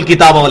ویعلمہم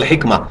الکتاب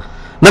والحکمہ.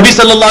 نبی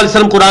صلی اللہ علیہ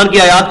وسلم قرآن کی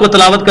آیات کو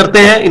تلاوت کرتے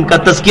ہیں، ان کا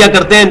تزکیہ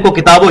کرتے ہیں، ان کو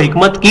کتاب و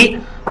حکمت کی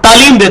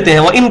تعلیم دیتے ہیں.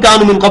 وَإِن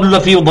كَانُوا مِن قَبْلُ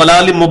لَفِي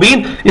ضَلَالٍ مُبِينٍ.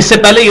 اس سے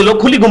پہلے یہ لوگ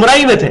کھلی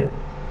گمراہی میں تھے.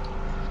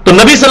 تو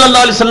نبی صلی اللہ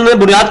علیہ وسلم نے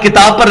بنیاد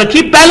کتاب پر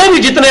رکھی. پہلے بھی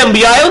جتنے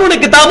انبیاء ہیں انہوں نے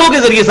کتابوں کے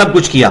ذریعے سب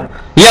کچھ کیا.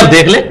 یہ اب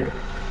دیکھ لیں،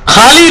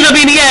 خالی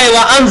نبی نہیں ہے.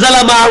 وَأَنزَلَ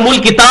مَعَهُمُ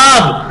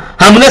الْكِتَابَ،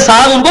 ہم نے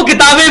ساتھ ان کو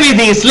کتابیں بھی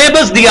دی،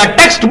 سلیبس دیا،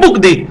 ٹیکسٹ بک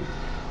دی،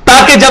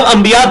 تاکہ جب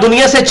انبیاء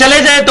دنیا سے چلے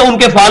جائیں تو ان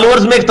کے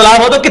فالوورز میں اختلاف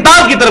ہو تو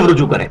کتاب کی طرف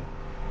رجوع کریں.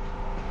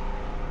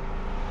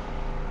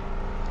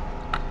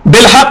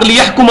 بالحق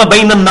لیحکم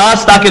بین الناس،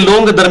 تاکہ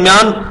لوگوں کے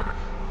درمیان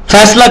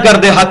فیصلہ کر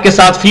دے حق کے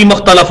ساتھ، فی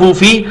مختلفو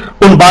فی،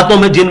 ان باتوں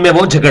میں جن میں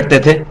وہ جھگڑتے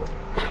تھے.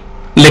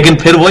 لیکن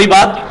پھر وہی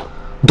بات،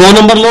 2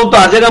 نمبر لوگ تو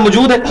ہر جگہ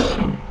موجود ہیں.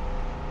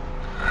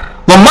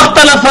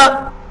 وَمَخْتَلَفَ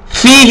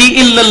فِيهِ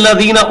إِلَّا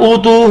الَّذِينَ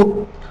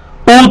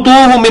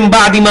أُوتُوهُ مِن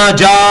بَعْدِ مَا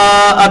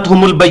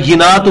جَاءَتْهُمُ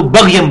الْبَيِّنَاتُ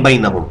بَغْيًا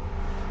بَيْنَهُمْ.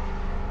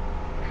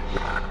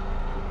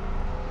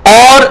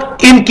 اور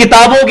ان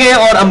کتابوں کے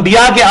اور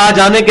انبیاء کے آ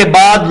جانے کے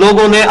بعد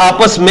لوگوں نے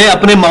آپس میں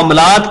اپنے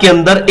معاملات کے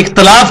اندر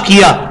اختلاف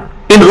کیا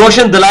ان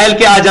روشن دلائل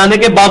کے آ جانے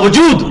کے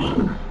باوجود.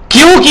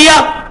 کیوں کیا؟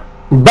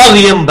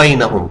 بغیم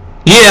بینہم.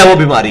 یہ ہے وہ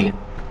بیماری ہے،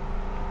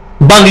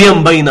 بغیم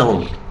بینہم،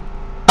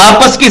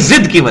 آپس کی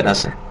ضد کی وجہ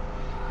سے،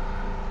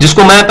 جس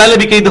کو میں پہلے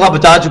بھی کئی دفعہ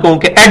بتا چکا ہوں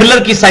کہ ایڈلر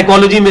کی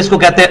سائیکالوجی میں اس کو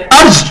کہتے ہیں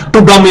ارج ٹو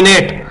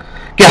ڈومینیٹ،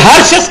 کہ ہر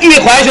شخص کی یہ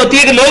خواہش ہوتی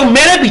ہے کہ لوگ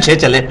میرے پیچھے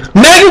چلیں،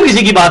 میں کیوں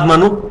کسی کی بات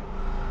مانوں.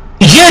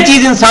 یہ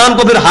چیز انسان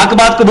کو پھر حق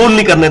بات قبول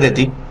نہیں کرنے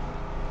دیتی.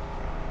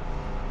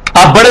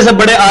 آپ بڑے سے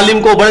بڑے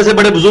عالم کو، بڑے سے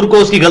بڑے بزرگ کو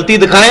اس کی غلطی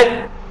دکھائیں،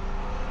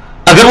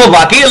 اگر وہ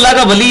واقعی اللہ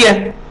کا ولی ہے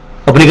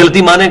اپنی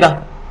غلطی مانے گا،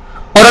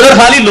 اور اگر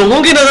خالی لوگوں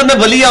کی نظر میں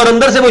ولی ہے اور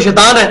اندر سے وہ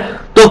شیطان ہے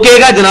تو کہے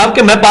گا جناب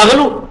کہ میں پاگل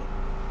ہوں،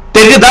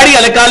 تیری داڑھی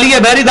ہلے کالی ہے،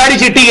 میری داڑھی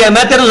چٹی ہے،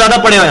 میں تیرے زیادہ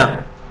پڑھے ہویا.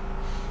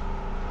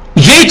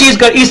 یہی چیز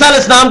کا عیسیٰ علیہ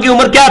السلام کی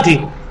عمر کیا تھی؟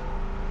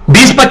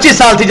 20-25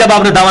 سال تھی جب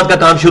آپ نے دعوت کا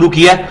کام شروع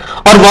کیا،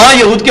 اور وہاں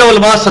یہود کے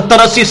علماء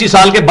 70-80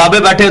 سال کے بابے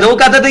بیٹھے تھے، وہ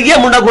کہتے تھے یہ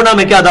منڈا گنڈا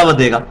میں کیا دعوت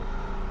دے گا.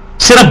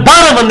 صرف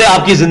 12 بندے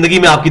آپ کی زندگی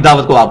میں آپ کی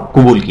دعوت کو آپ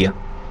قبول کیا.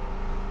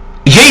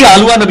 یہی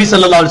حال ہوا نبی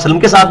صلی اللہ علیہ وسلم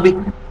کے ساتھ بھی.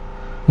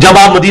 جب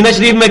آپ مدینہ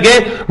شریف میں گئے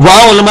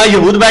وہاں علماء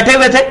یہود بیٹھے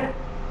ہوئے تھے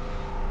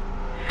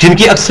جن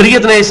کی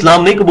اکثریت نے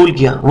اسلام نہیں قبول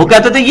کیا. وہ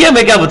کہتے تھے یہ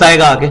ہمیں کیا بتائے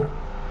گا آگے،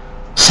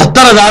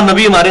 70,000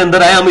 نبی ہمارے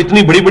اندر آئے، ہم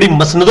اتنی بڑی بڑی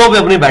مسندوں پہ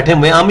اپنے بیٹھے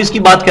ہوئے ہیں، ہم اس کی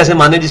بات کیسے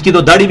مانیں جس کی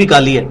تو داڑھی بھی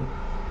کالی ہے،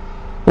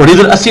 اور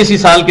ادھر 80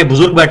 سال کے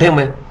بزرگ بیٹھے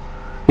ہوئے ہیں.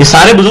 یہ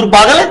سارے بزرگ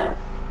پاگل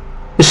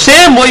ہیں.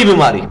 سیم وہی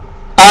بیماری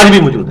آج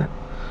بھی موجود ہے.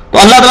 تو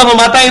اللہ تعالیٰ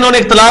فرماتا ہے انہوں نے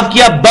اختلاف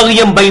کیا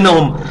بغیم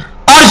بینہم،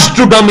 ارج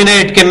ٹو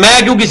ڈومینیٹ، کہ میں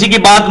کیوں کسی کی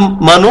بات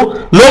مانوں،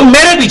 لوگ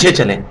میرے پیچھے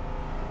چلیں،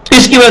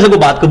 اس کی وجہ سے کوئی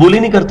بات قبول ہی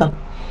نہیں کرتا.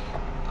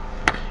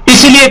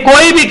 اسی لیے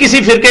کوئی بھی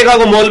کسی فرقے کا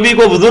کوئی مولوی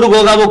کو بزرگ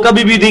ہوگا وہ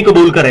کبھی بھی نہیں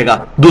قبول کرے گا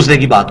دوسرے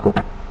کی بات کو.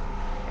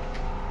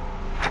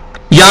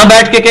 یہاں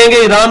بیٹھ کے کہیں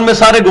گے ایران میں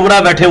سارے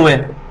گمراہ بیٹھے ہوئے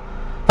ہیں،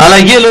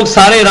 حالانکہ یہ لوگ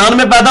سارے ایران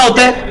میں پیدا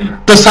ہوتے ہیں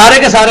تو سارے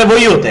کے سارے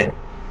وہی ہوتے ہیں،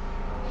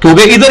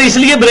 کیونکہ ادھر اس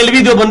لیے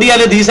بریلوی دیوبندی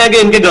اہل حدیث ہیں کہ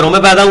ان کے گھروں میں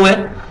پیدا ہوئے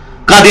ہیں،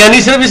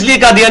 قادیانی صرف اس لیے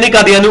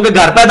قادیانیوں کے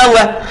گھر پیدا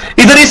ہوا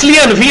ہے، ادھر اس لیے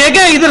حنفی ہے کہ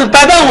ادھر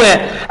پیدا ہوئے ہیں.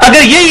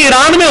 اگر یہ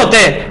ایران میں ہوتے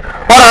ہیں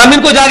اور ہم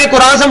ان کو جا کے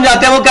قرآن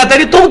سمجھاتے ہیں، وہ کہتے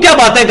ہیں تم کیا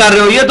باتیں کر رہے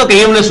ہو، یہ تو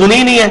کہیں ہم نے سنی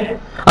ہی نہیں ہے،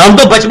 ہم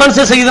تو بچپن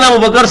سے سیدنا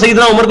ابوبکر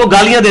سیدنا عمر کو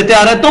گالیاں دیتے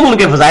آ رہے ہیں، تم ان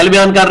کے فضائل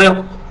بیان کر رہے ہو.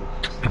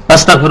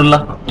 استغفر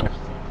اللہ.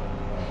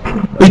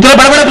 اتنے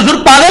بڑے بڑے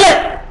بزرگ پاگل ہیں،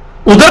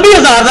 ادھر بھی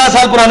ہزار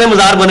سال پرانے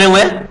مزار بنے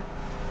ہوئے ہیں.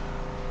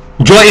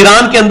 جو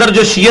ایران کے اندر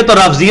جو شیعت اور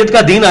رافضیت کا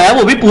دین آیا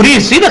وہ بھی پوری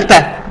ہسٹری رکھتا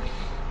ہے.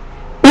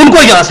 ان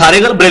کو یہاں سارے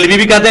بریلوی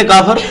بھی کہتے ہیں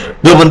کافر،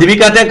 دیوبندی بھی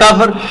کہتے ہیں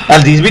کافر،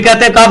 حدیث بھی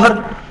کہتے ہیں کافر.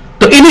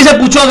 تو انہی سے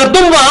پوچھو اگر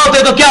تم وہاں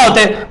ہوتے تو کیا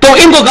ہوتے، تو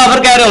ان کو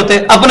کافر کہہ رہے ہوتے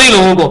اپنے ہی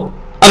لوگوں کو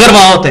اگر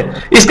وہاں ہوتے.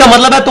 اس کا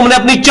مطلب ہے تم نے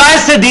اپنی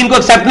چوائس سے دین کو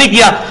ایکسپٹ نہیں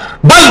کیا،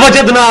 بل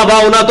وجدنا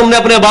آباؤنا، تم نے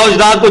اپنے آباء و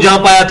اجداد کو جہاں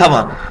پایا تھا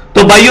وہاں.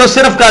 تو بھائیو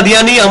صرف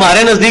قادیانی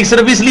ہمارے نزدیک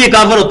صرف اس لیے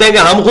کافر ہوتے ہیں کہ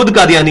ہم خود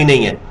قادیانی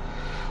نہیں ہیں،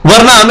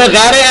 ورنہ ہمیں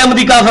غیر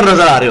احمدی کافر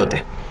نظر آ رہے ہوتے.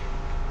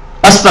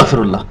 استغفر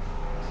اللہ.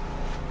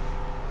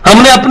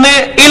 ہم نے اپنے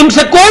علم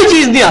سے کوئی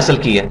چیز نہیں حاصل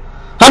کی ہے،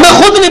 ہمیں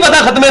خود نہیں پتا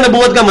ختم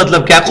نبوت کا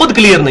مطلب کیا ہے، خود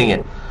کلیئر نہیں ہے.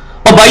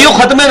 اور بھائیو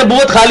ختم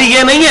نبوت خالی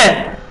یہ نہیں ہے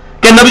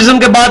کہ نبی صلی اللہ علیہ وسلم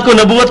کے بعد کوئی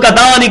نبوت کا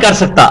دعویٰ نہیں کر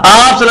سکتا.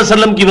 آپ صلی اللہ علیہ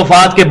وسلم کی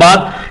وفات کے بعد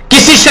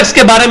کسی شخص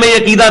کے بارے میں یہ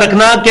عقیدہ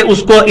رکھنا کہ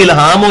اس کو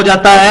الہام ہو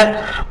جاتا ہے،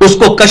 اس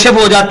کو کشف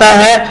ہو جاتا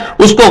ہے،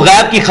 اس کو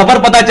غیب کی خبر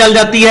پتہ چل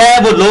جاتی ہے،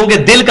 وہ لوگوں کے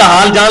دل کا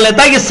حال جان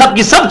لیتا ہے، یہ سب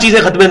کی سب چیزیں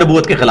ختم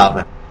نبوت کے خلاف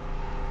ہیں.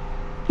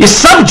 یہ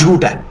سب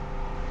جھوٹ ہے،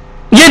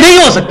 یہ نہیں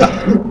ہو سکتا.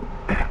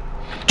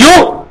 کیوں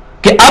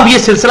کہ اب یہ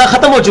سلسلہ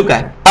ختم ہو چکا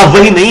ہے، اب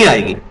وہی نہیں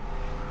آئے گی.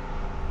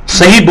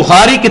 صحیح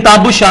بخاری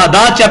کتاب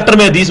الشہادات چیپٹر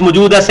میں حدیث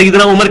موجود ہے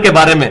سیدنا عمر کے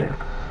بارے میں.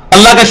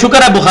 اللہ کا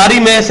شکر ہے بخاری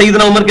میں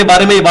سیدنا عمر کے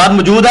بارے میں یہ بات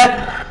موجود ہے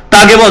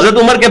تاکہ وہ حضرت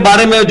عمر کے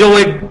بارے میں جو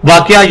ایک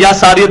واقعہ یا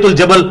ساریت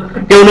الجبل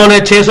کہ انہوں نے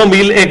 600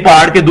 میل ایک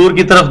پہاڑ کے دور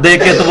کی طرف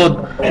دیکھ کے تو وہ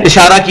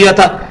اشارہ کیا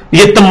تھا،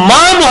 یہ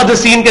تمام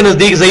محدثین کے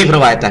نزدیک ضعیف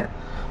روایت ہے.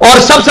 اور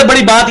سب سے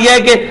بڑی بات یہ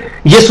ہے کہ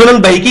یہ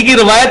سنن بہیقی کی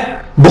روایت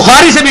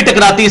بخاری سے بھی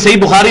ٹکراتی ہے.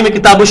 صحیح بخاری میں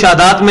کتاب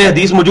الشہادات میں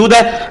حدیث موجود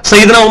ہے،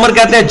 سیدنا عمر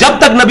کہتے ہیں جب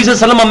تک نبی صلی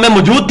اللہ علیہ وسلم ہم میں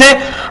موجود تھے،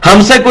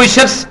 ہم سے کوئی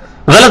شخص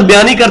غلط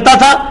بیانی کرتا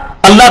تھا،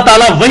 اللہ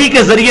تعالیٰ وحی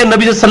کے ذریعے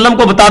نبی صلی اللہ علیہ وسلم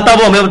کو بتاتا،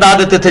 وہ ہمیں بتا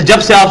دیتے تھے.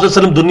 جب سے آپ صلی اللہ علیہ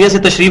وسلم دنیا سے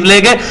تشریف لے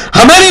گئے،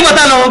 ہمیں نہیں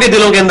پتا لوگوں کے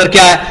دلوں کے اندر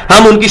کیا ہے،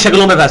 ہم ان کی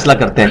شکلوں میں فیصلہ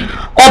کرتے ہیں.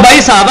 اور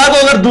بھائی صحابہ کو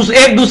اگر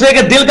ایک دوسرے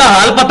کے دل کا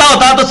حال پتا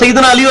ہوتا تو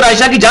سیدنا علی اور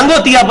عائشہ کی جنگ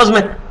ہوتی ہے آپس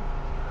میں،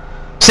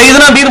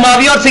 سیدنا امیر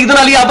معاویہ اور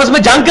سیدنا علی آپس میں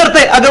جنگ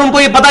کرتے اگر ان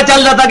کو یہ پتا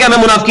چل جاتا کہ ہمیں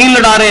منافقین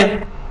لڑا رہے ہیں،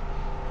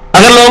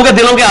 اگر لوگوں کے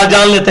دلوں کے حال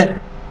جان لیتے.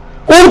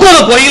 ان کو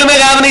تو کوئی علم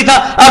غیب نہیں تھا،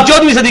 اب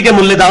 14ویں صدی کے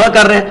ملے دعویٰ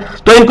کر رہے ہیں.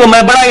 تو ان کو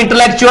میں بڑا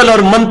انٹلیکچوئل اور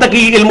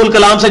منطقی علم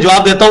الکلام سے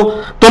جواب دیتا ہوں.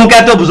 تم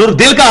کہتے ہو بزرگ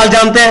دل کا حال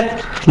جانتے ہیں،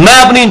 میں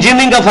اپنی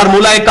انجینئرنگ کا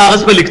فارمولہ ایک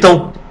کاغذ پہ لکھتا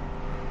ہوں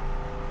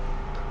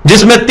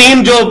جس میں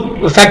 3 جو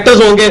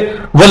فیکٹرز ہوں گے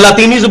وہ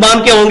لاطینی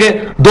زبان کے ہوں گے،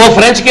 2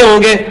 فرینچ کے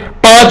ہوں گے،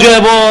 5 جو ہے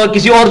وہ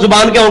کسی اور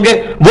زبان کے ہوں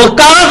گے. وہ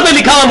کاغذ پہ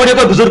لکھا ہوا مجھے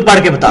کوئی بزرگ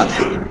پڑھ کے بتا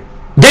دے.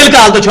 دل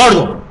کا حال تو چھوڑ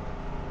دو،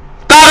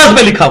 کاغذ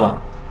پہ لکھا ہوا.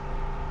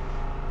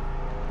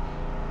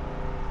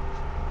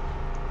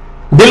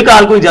 دل کا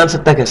حال کوئی جان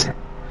سکتا ہے کیسے؟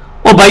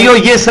 او بھائیو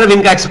یہ صرف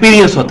ان کا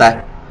ایکسپیرینس ہوتا ہے.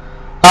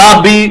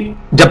 آپ بھی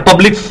جب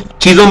پبلک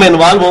چیزوں میں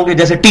انوالو ہوں گے،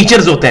 جیسے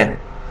ٹیچرز ہوتے ہیں،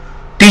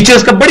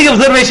 ٹیچرز کا بڑی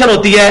آبزرویشن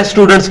ہوتی ہے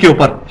اسٹوڈنٹس کے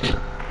اوپر،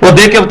 وہ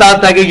دیکھ کے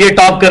بتاتا ہے کہ یہ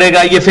ٹاپ کرے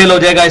گا، یہ فیل ہو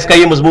جائے گا، اس کا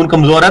یہ مضمون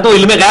کمزور ہے. تو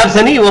علم غیب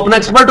سے نہیں، وہ اپنا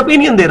ایکسپرٹ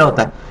اوپینین دے رہا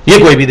ہوتا ہے،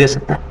 یہ کوئی بھی دے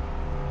سکتا ہے.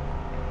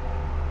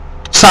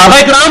 صحابہ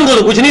کرام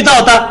کو کچھ نہیں تھا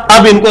ہوتا،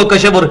 اب ان کو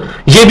کشف، اور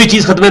یہ بھی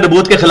چیز ختم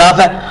نبوت کے خلاف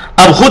ہے.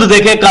 اب خود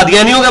دیکھیں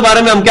قادیانیوں کے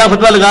بارے میں ہم کیا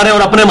فتویٰ لگا رہے ہیں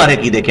اور اپنے ہمارے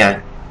عقیدے کیا ہیں.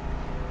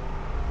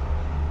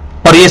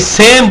 اور یہ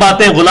سیم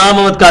باتیں غلام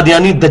احمد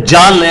قادیانی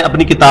دجال نے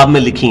اپنی کتاب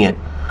میں لکھی ہیں.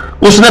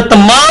 اس نے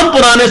تمام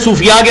پرانے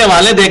صوفیاء کے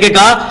حوالے دے کے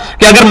کہا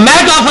کہ اگر میں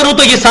کافر ہوں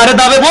تو یہ سارے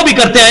دعوے وہ بھی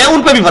کرتے ہیں،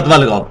 ان پہ بھی فتویٰ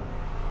لگاؤ.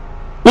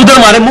 ادھر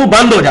ہمارے منہ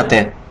بند ہو جاتے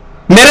ہیں.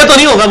 میرے تو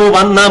نہیں ہوگا منہ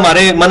بند، نہ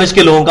ہمارے منج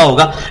کے لوگوں کا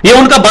ہوگا، یہ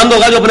ان کا بند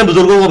ہوگا جو اپنے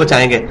بزرگوں کو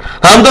بچائیں گے.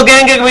 ہم تو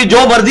کہیں گے کہ جو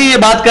مرضی یہ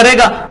بات کرے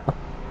گا.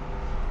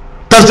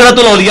 تذکرۃ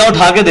الاولیاء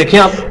اٹھا کے دیکھیں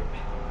آپ،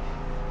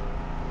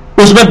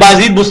 اس میں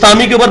بایزید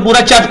بستامی کے اوپر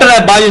پورا چیپٹر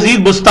ہے،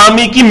 بایزید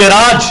بستامی کی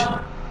معراج،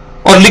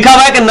 اور لکھا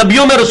ہوا ہے کہ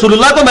نبیوں میں رسول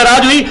اللہ کو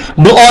معراج ہوئی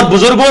اور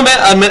بزرگوں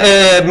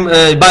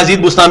میں بایزید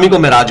بستامی کو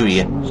معراج ہوئی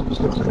ہے.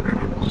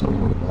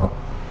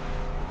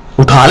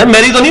 اٹھا لیں،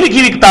 میری تو نہیں لکھی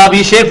ہوئی کتاب،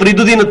 یہ شیخ فرید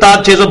الدین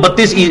اتار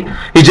 632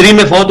 ہجری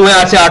میں فوت ہوئے،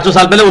 آج سے 800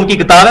 سال پہلے، ان کی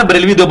کتاب ہے.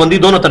 بریلوی دیوبندی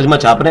دونوں ترجمہ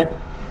چھاپ رہے ہیں.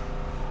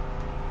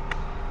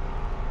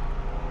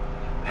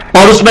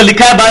 اور اس میں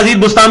لکھا ہے بایزید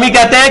بستامی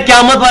کہتے ہیں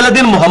قیامت والے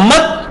دن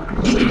محمد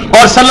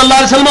اور صلی اللہ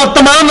علیہ وسلم اور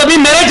تمام نبی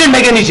میرے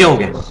جھنڈے کے نیچے ہوں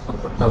گے.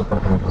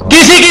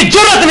 کسی کی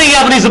جرت نہیں ہے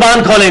اپنی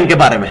زبان کھولے ان کے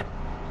بارے میں.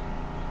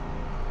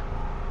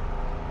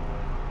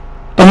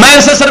 میں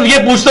ان سے صرف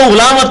یہ پوچھتا ہوں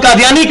غلام احمد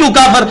قادیانی کیوں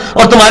کافر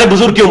اور تمہارے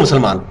بزرگ کیوں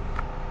مسلمان؟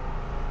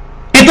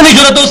 اتنی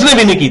جرات اس نے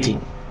بھی نہیں کی تھی،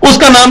 اس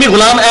کا نام ہی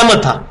غلام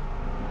احمد تھا،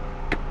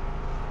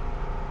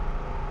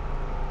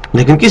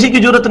 لیکن کسی کی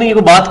جرات نہیں ہے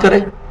کہ بات کرے.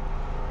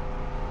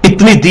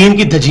 اتنی دین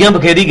کی دھجیاں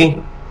بکھیری گئیں.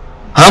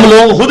 ہم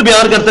لوگ خود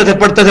بیان کرتے تھے،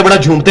 پڑھتے تھے، بڑا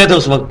جھومتے تھے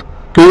اس وقت،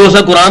 کیونکہ اس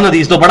کا قرآن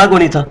حدیث تو پڑھا کوئی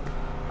نہیں تھا.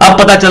 اب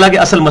پتا چلا کہ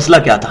اصل مسئلہ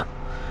کیا تھا.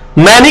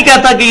 میں نہیں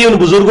کہتا کہ یہ ان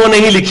بزرگوں نے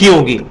ہی لکھی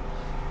ہوگی،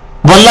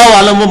 واللہ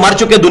عالم، وہ مر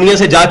چکے، دنیا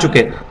سے جا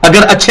چکے.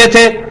 اگر اچھے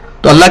تھے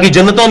تو اللہ کی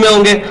جنتوں میں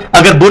ہوں گے،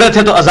 اگر برے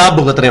تھے تو عذاب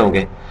بھگت رہے ہوں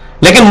گے.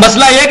 لیکن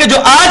مسئلہ یہ ہے کہ جو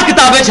آج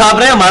کتابیں چھاپ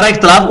رہے ہیں، ہمارا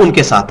اختلاف ان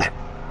کے ساتھ ہے،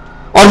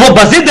 اور وہ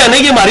بضد ہے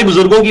نہیں، یہ ہماری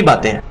بزرگوں کی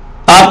باتیں ہیں.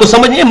 آپ کو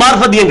سمجھ نہیں،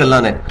 معرفت دی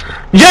گلاں نے،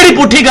 جیڑی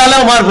پٹھی گل ہے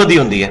وہ معرفت دی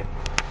ہوندی ہے.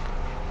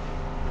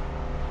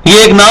 یہ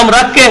ایک نام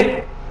رکھ کے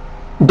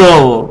تو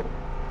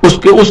اس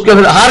کے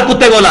ہر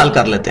کتے کو لال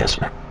کر لیتے ہیں اس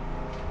میں،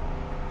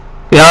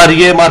 یار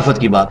یہ معرفت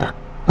کی بات ہے.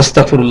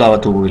 استغفر اللہ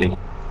واتوب الیہ.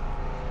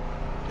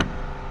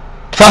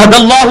 فہد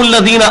اللہ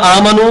الذین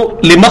آمنوا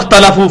لما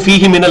اختلفوا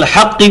فیہ من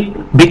الحق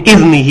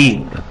باذنہ،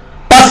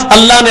 پس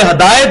اللہ نے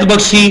ہدایت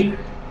بخشی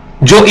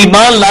جو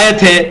ایمان لائے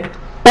تھے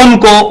ان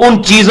کو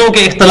ان چیزوں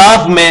کے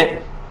اختلاف میں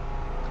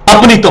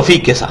اپنی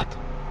توفیق کے ساتھ.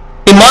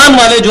 ایمان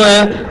والے جو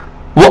ہیں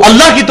وہ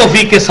اللہ کی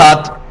توفیق کے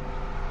ساتھ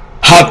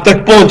حق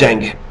تک پہنچ جائیں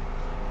گے.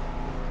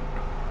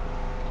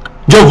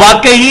 جو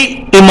واقعی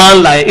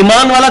ایمان لائے.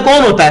 ایمان والا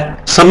کون ہوتا ہے؟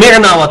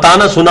 سمعنا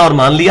وطانا، سنا اور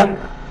مان لیا.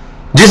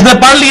 جس نے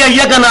پڑھ لیا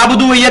ایاک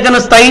نعبد و ایاک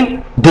نستعین،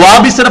 دعا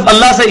بھی صرف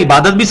اللہ سے،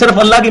 عبادت بھی صرف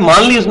اللہ کی،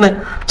 مان لی اس نے.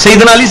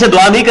 سیدنا علی سے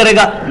دعا نہیں کرے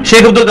گا،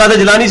 شیخ عبد القادر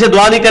جیلانی سے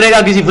دعا نہیں کرے گا،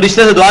 کسی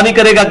فرشتے سے دعا نہیں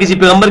کرے گا، کسی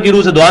پیغمبر کی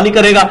روح سے دعا نہیں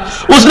کرے گا.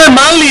 اس نے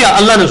مان لیا،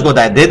 اللہ نے اس کو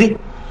ہدایت دے دی.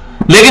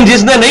 لیکن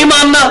جس نے نہیں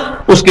ماننا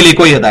اس کے لیے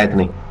کوئی ہدایت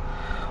نہیں.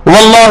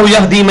 واللہ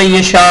یہدی من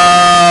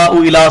یشاء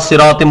الی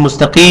صراط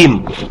مستقیم،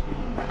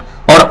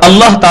 اور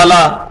اللہ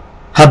تعالی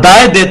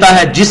ہدایت دیتا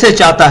ہے جسے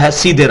چاہتا ہے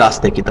سیدھے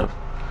راستے کی طرف.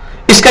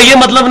 اس کا یہ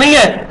مطلب نہیں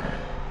ہے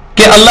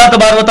کہ اللہ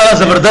تبارک و تعالیٰ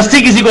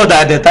زبردستی کسی کو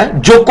ہدایت دیتا ہے.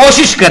 جو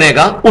کوشش کرے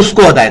گا اس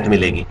کو ہدایت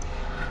ملے گی،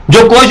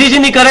 جو کوشش ہی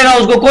نہیں کرے گا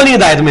اس کو کوئی نہیں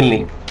ہدایت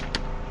ملنی.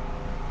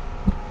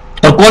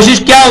 اور کوشش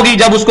کیا ہوگی؟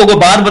 جب اس کو کوئی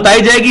بات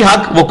بتائی جائے گی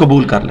حق، وہ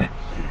قبول کر لے.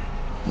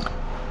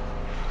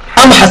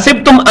 ام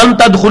حسبتم ان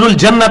تدخلوا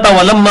الجنۃ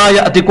ولما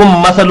یأتکم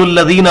مثل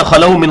الذین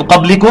خلوا من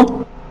قبلکم،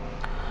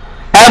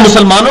 اے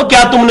مسلمانوں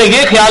کیا تم نے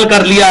یہ خیال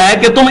کر لیا ہے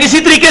کہ تم اسی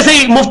طریقے سے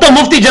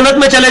مفتی جنت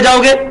میں چلے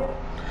جاؤ گے،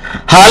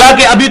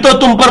 حالانکہ ابھی تو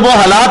تم پر وہ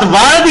حالات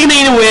وارد ہی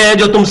نہیں ہوئے ہیں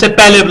جو تم سے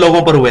پہلے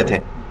لوگوں پر ہوئے تھے.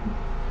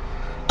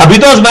 ابھی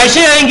تو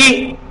آزمائشیں آئیں گی.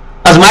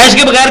 آزمائش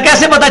کے بغیر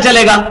کیسے پتا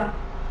چلے گا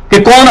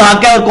کہ کون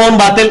حق ہے اور کون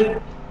باطل؟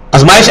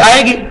 آزمائش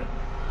آئے گی.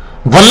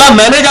 واللہ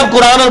میں نے جب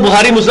قرآن اور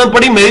بخاری مسلم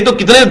پڑھی، میری تو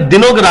کتنے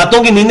دنوں کی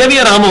راتوں کی نیندیں بھی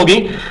آرام ہوگی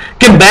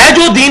کہ میں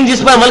جو دین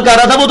جس پر عمل کر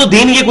رہا تھا وہ تو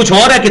دین یہ کچھ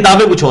اور ہے،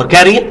 کتابیں کچھ اور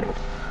کہہ رہی ہیں.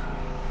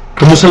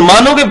 تو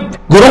مسلمانوں کے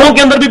گروہوں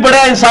کے اندر بھی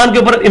بڑا انسان کے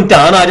اوپر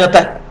امتحان آ جاتا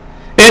ہے.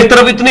 ایک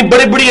طرف اتنی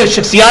بڑی بڑی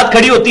شخصیات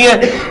کھڑی ہوتی ہیں،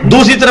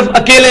 دوسری طرف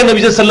اکیلے نبی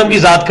صلی اللہ علیہ وسلم کی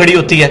ذات کھڑی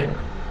ہوتی ہے.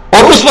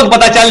 اور اس وقت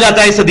پتہ چل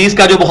جاتا ہے اس حدیث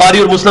کا جو بخاری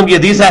اور مسلم کی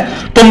حدیث ہے،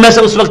 تم میں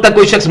سے اس وقت تک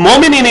کوئی شخص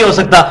مومن ہی نہیں ہو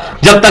سکتا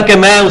جب تک کہ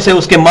میں اسے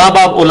اس کے ماں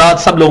باپ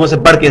اولاد سب لوگوں سے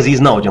بڑھ کے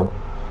عزیز نہ ہو جاؤں.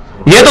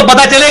 یہ تو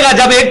پتہ چلے گا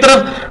جب ایک طرف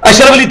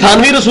اشرف علی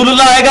تھانوی رسول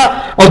اللہ آئے گا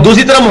اور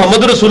دوسری طرف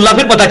محمد رسول اللہ،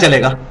 پھر پتہ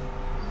چلے گا.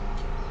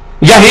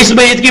 یا حزب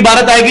عید کی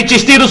عبارت آئے گی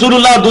چشتی رسول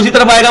اللہ اور دوسری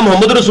طرف آئے گا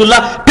محمد رسول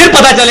اللہ، پھر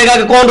پتہ چلے گا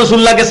کہ کون رسول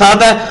اللہ کے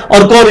ساتھ ہے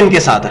اور کون ان کے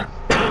ساتھ ہے.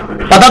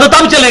 پتہ تو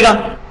تب چلے گا،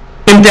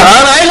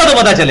 امتحان آئے گا تو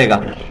پتہ چلے گا.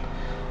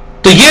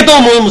 تو یہ تو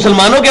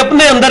مسلمانوں کے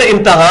اپنے اندر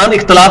امتحان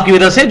اختلاف کی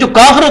وجہ سے جو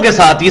کافروں کے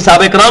ساتھ، یہ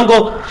صحابہ کرام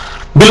کو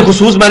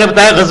بالخصوص میں نے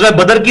بتایا غزوہ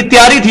بدر کی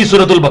تیاری تھی.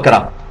 سورۃ البقرہ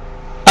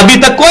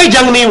ابھی تک کوئی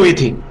جنگ نہیں ہوئی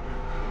تھی،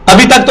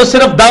 ابھی تک تو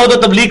صرف دعوت و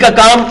تبلیغ کا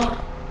کام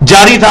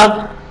جاری تھا.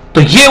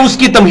 تو یہ اس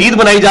کی تمہید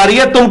بنائی جا رہی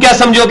ہے. تم کیا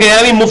سمجھو کہ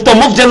ابھی مفت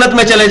جنت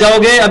میں چلے جاؤ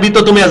گے؟ ابھی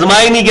تو تمہیں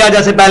آزمایا ہی نہیں گیا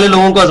جیسے پہلے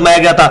لوگوں کو آزمایا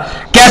گیا تھا.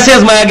 کیسے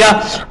آزمایا گیا؟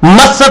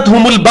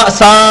 مستہم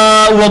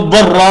البأساء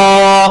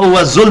والضراء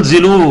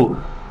وزلزلوا،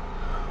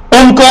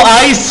 ان کو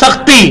آئی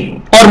سختی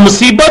اور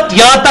مصیبت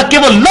یہاں تک کہ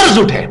وہ لرز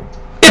اٹھے.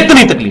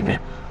 اتنی تکلیفیں.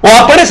 وہ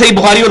آپ پڑھیں صحیح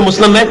بخاری اور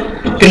مسلم میں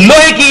کہ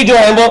لوہے کی جو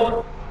ہے وہ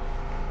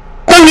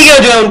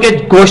کنگیاں جو ہے ان کے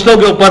گوشتوں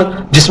کے اوپر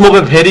جسموں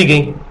پہ پھیری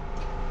گئیں.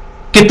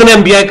 کتنے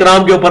انبیاء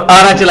کرام کے اوپر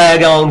آرا چلایا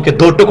گیا، ان کے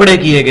 2 ٹکڑے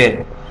کیے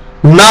گئے،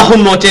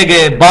 ناخن نوچے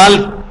گئے، بال.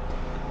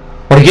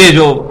 اور یہ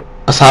جو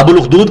اصحاب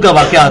الاخدود کا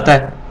واقعہ آتا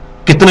ہے،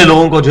 کتنے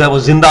لوگوں کو جو ہے وہ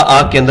زندہ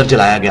آگ کے اندر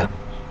جلایا گیا.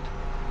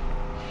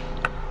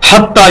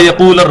 حتی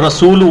یقول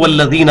الرسول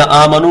والذین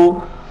آمنوا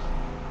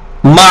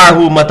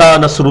معه متی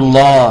نصر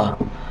اللہ،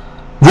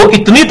 وہ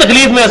اتنی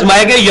تکلیف میں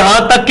آزمائے گئے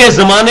یہاں تک کہ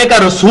زمانے کا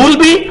رسول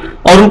بھی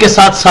اور ان کے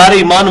ساتھ سارے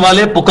ایمان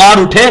والے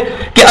پکار اٹھے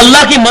کہ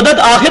اللہ کی مدد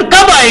آخر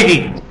کب آئے گی.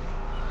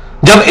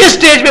 جب اس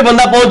سٹیج پہ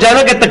بندہ پہنچ جائے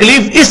نا کہ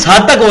تکلیف اس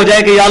حد تک ہو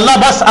جائے کہ یا اللہ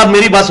بس اب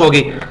میری بس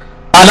ہوگی،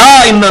 الا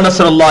ان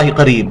نصر اللہ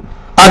قریب،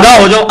 آگاہ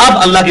ہو جاؤ اب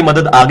اللہ کی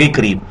مدد آ گئی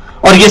قریب.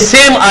 اور یہ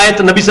سیم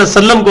آیت نبی صلی اللہ علیہ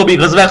وسلم کو بھی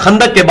غزوہ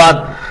خندق کے بعد،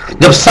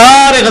 جب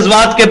سارے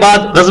غزوات کے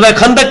بعد غزوہ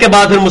خندق کے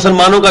بعد پھر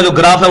مسلمانوں کا جو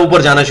گراف ہے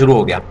اوپر جانا شروع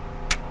ہو گیا.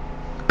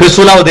 پھر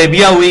صلح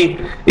حدیبیہ ہوئی،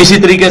 اسی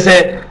طریقے سے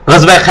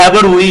غزوہ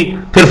خیبر ہوئی،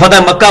 پھر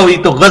فتح مکہ ہوئی.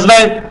 تو غزوہ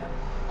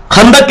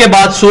خندق کے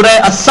بعد سورہ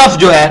الصف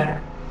جو ہے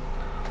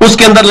اس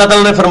کے اندر اللہ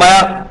تعالیٰ نے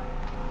فرمایا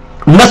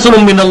نصر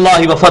من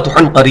اللہ و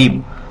فتح قریب،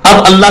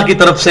 اب اللہ کی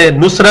طرف سے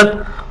نصرت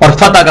اور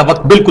فتح کا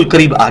وقت بالکل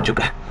قریب آ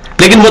چکا ہے.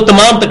 لیکن وہ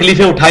تمام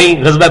تکلیفیں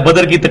اٹھائیں، غزوہ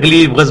بدر کی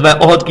تکلیف، غزوہ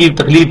احد کی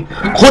تکلیف،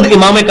 خود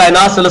امام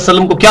کائنات صلی اللہ علیہ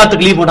وسلم کو کیا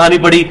تکلیف اٹھانی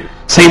پڑی.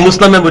 صحیح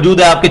مسلم میں موجود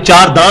ہے آپ کے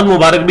 4 دانت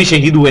مبارک بھی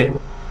شہید ہوئے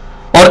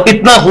اور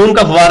اتنا خون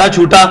کا فوارہ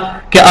چھوٹا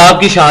کہ آپ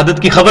کی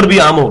شہادت کی خبر بھی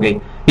عام ہو گئی.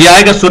 یہ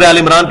آئے گا سورہ آل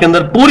عمران کے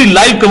اندر، پوری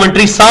لائیو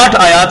کمنٹری 60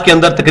 آیات کے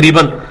اندر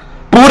تقریباً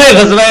پورے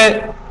غزوہ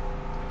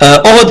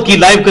احد کی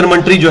لائیو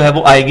کمنٹری جو ہے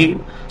وہ آئے گی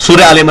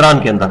سورہ آل عمران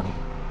کے اندر.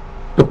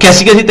 تو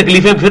کیسی کیسی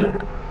تکلیفیں پھر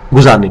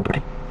گزارنی پڑی.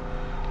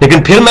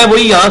 لیکن پھر میں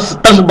وہی یہاں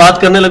تک بات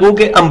کرنے لگوں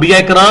کہ انبیاء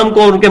کرام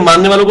کو اور ان کے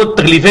ماننے والوں کو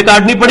تکلیفیں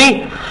کاٹنی پڑی.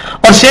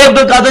 اور شیخ عبد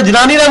القادر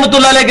جیلانی رحمۃ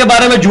اللہ علیہ کے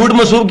بارے میں جھوٹ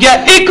منسوب کیا،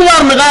 ایک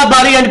بار نگاہ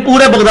ماری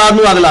پورے بغداد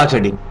میں آگ لا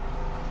چڑی،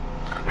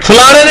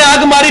 فلانے نے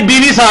آگ ماری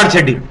بیوی ساڑ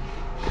چڑی.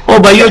 او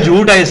بھائیو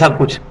جھوٹ ہے یہ سب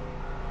کچھ.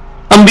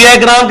 انبیاء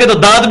کرام کے تو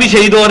دانت بھی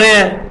شہید ہو رہے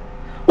ہیں،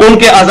 ان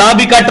کے عذاب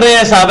بھی کٹ رہے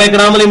ہیں. صحابہ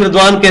کرام علیہ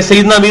رضوان کے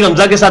سیدنا امیر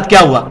حمزہ کے ساتھ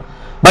کیا ہوا؟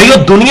 بھائیو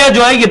دنیا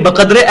جو ہے یہ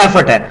بقدر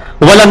ایفرٹ ہے.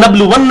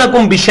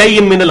 وَلَنَبْلُوَنَّكُمْ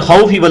بِشَيْءٍ مِّنَ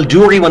الْخَوْفِ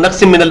وَالْجُوعِ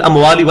وَنَقْصٍ مِّنَ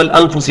الْأَمْوَالِ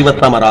وَالْأَنفُسِ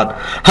وَالثَّمَرَاتِ،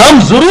 ہم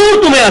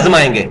ضرور تمہیں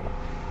آزمائیں گے،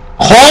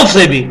 خوف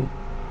سے بھی،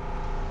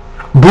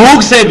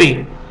 بھوک سے بھی،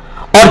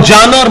 اور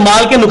جان اور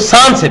مال کے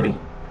نقصان سے بھی.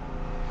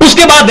 اس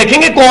کے بعد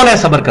دیکھیں گے کون ہے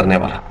صبر کرنے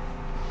والا.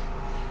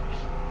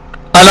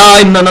 الا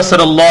ان نصر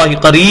اللہ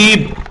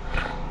قریب،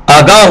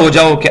 آگاہ ہو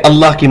جاؤ کہ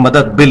اللہ کی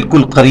مدد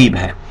بالکل قریب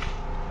ہے.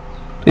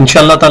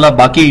 انشاءاللہ تعالی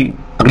باقی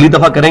اگلی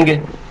دفعہ کریں گے.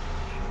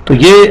 تو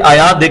یہ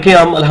آیات دیکھیں،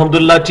 ہم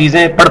الحمدللہ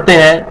چیزیں پڑھتے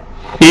ہیں،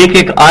 ایک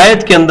ایک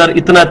آیت کے اندر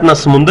اتنا اتنا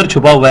سمندر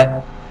چھپا ہوا ہے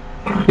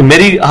کہ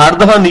میری ہر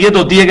دفعہ نیت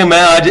ہوتی ہے کہ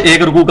میں آج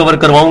ایک رکوع کور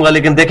کرواؤں گا،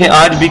 لیکن دیکھیں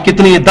آج بھی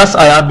کتنی 10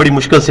 آیات بڑی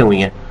مشکل سے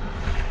ہوئی ہیں،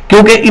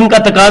 کیونکہ ان کا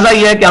تقاضا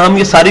یہ ہے کہ ہم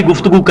یہ ساری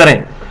گفتگو کریں.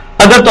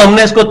 اگر تو ہم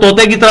نے اس کو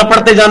طوطے کی طرح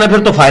پڑھتے جانا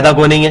پھر تو فائدہ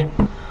کوئی نہیں ہے،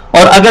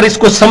 اور اگر اس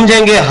کو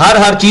سمجھیں گے،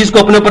 ہر چیز کو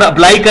اپنے اوپر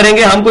اپلائی کریں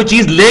گے، ہم کوئی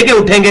چیز لے کے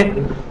اٹھیں گے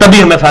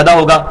تبھی ہمیں فائدہ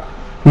ہوگا.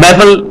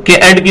 محفل کے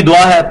اینڈ کی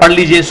دعا ہے، پڑھ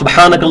لیجئے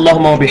سبحانک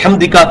اللہم و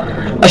بحمدک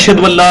اشہد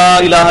ان لا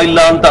الہ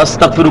الا انت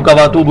استغفرک و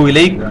اتوب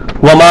الیک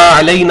وما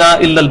علینا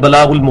الا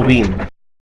البلاغ المبین.